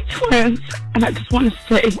with my twins. And I just want to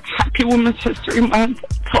say Happy Women's History Month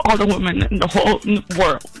to all the women in the whole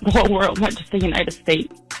world, not just the United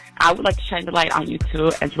States. I would like to shine the light on you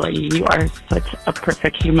too, Angela. You are such a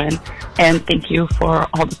perfect human. And thank you for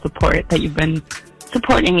all the support that you've been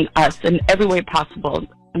supporting us in every way possible.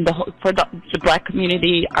 And for the Black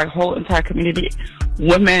community, our whole entire community,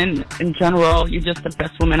 women in general, you're just the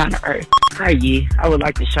best woman on earth. Hi, Yee. I would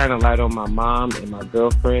like to shine a light on my mom and my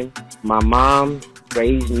girlfriend. My mom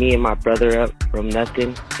raised me and my brother up from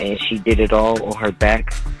nothing, and she did it all on her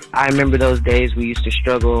back. I remember those days we used to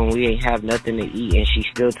struggle and we ain't have nothing to eat, and she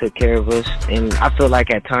still took care of us. And I feel like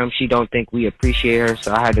at times she don't think we appreciate her,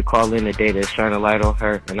 so I had to call in today to shine a light on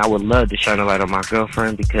her. And I would love to shine a light on my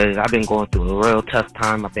girlfriend because I've been going through a real tough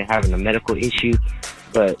time. I've been having a medical issue,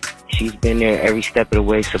 but she's been there every step of the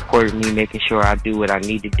way, supporting me, making sure I do what I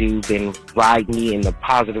need to do, been guiding me in the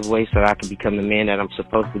positive way so I can become the man that I'm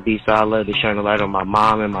supposed to be. So I love to shine a light on my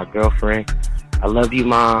mom and my girlfriend. I love you,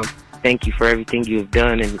 Mom. Thank you for everything you have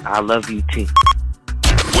done, and I love you too.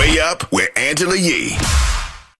 Way Up with Angela Yee.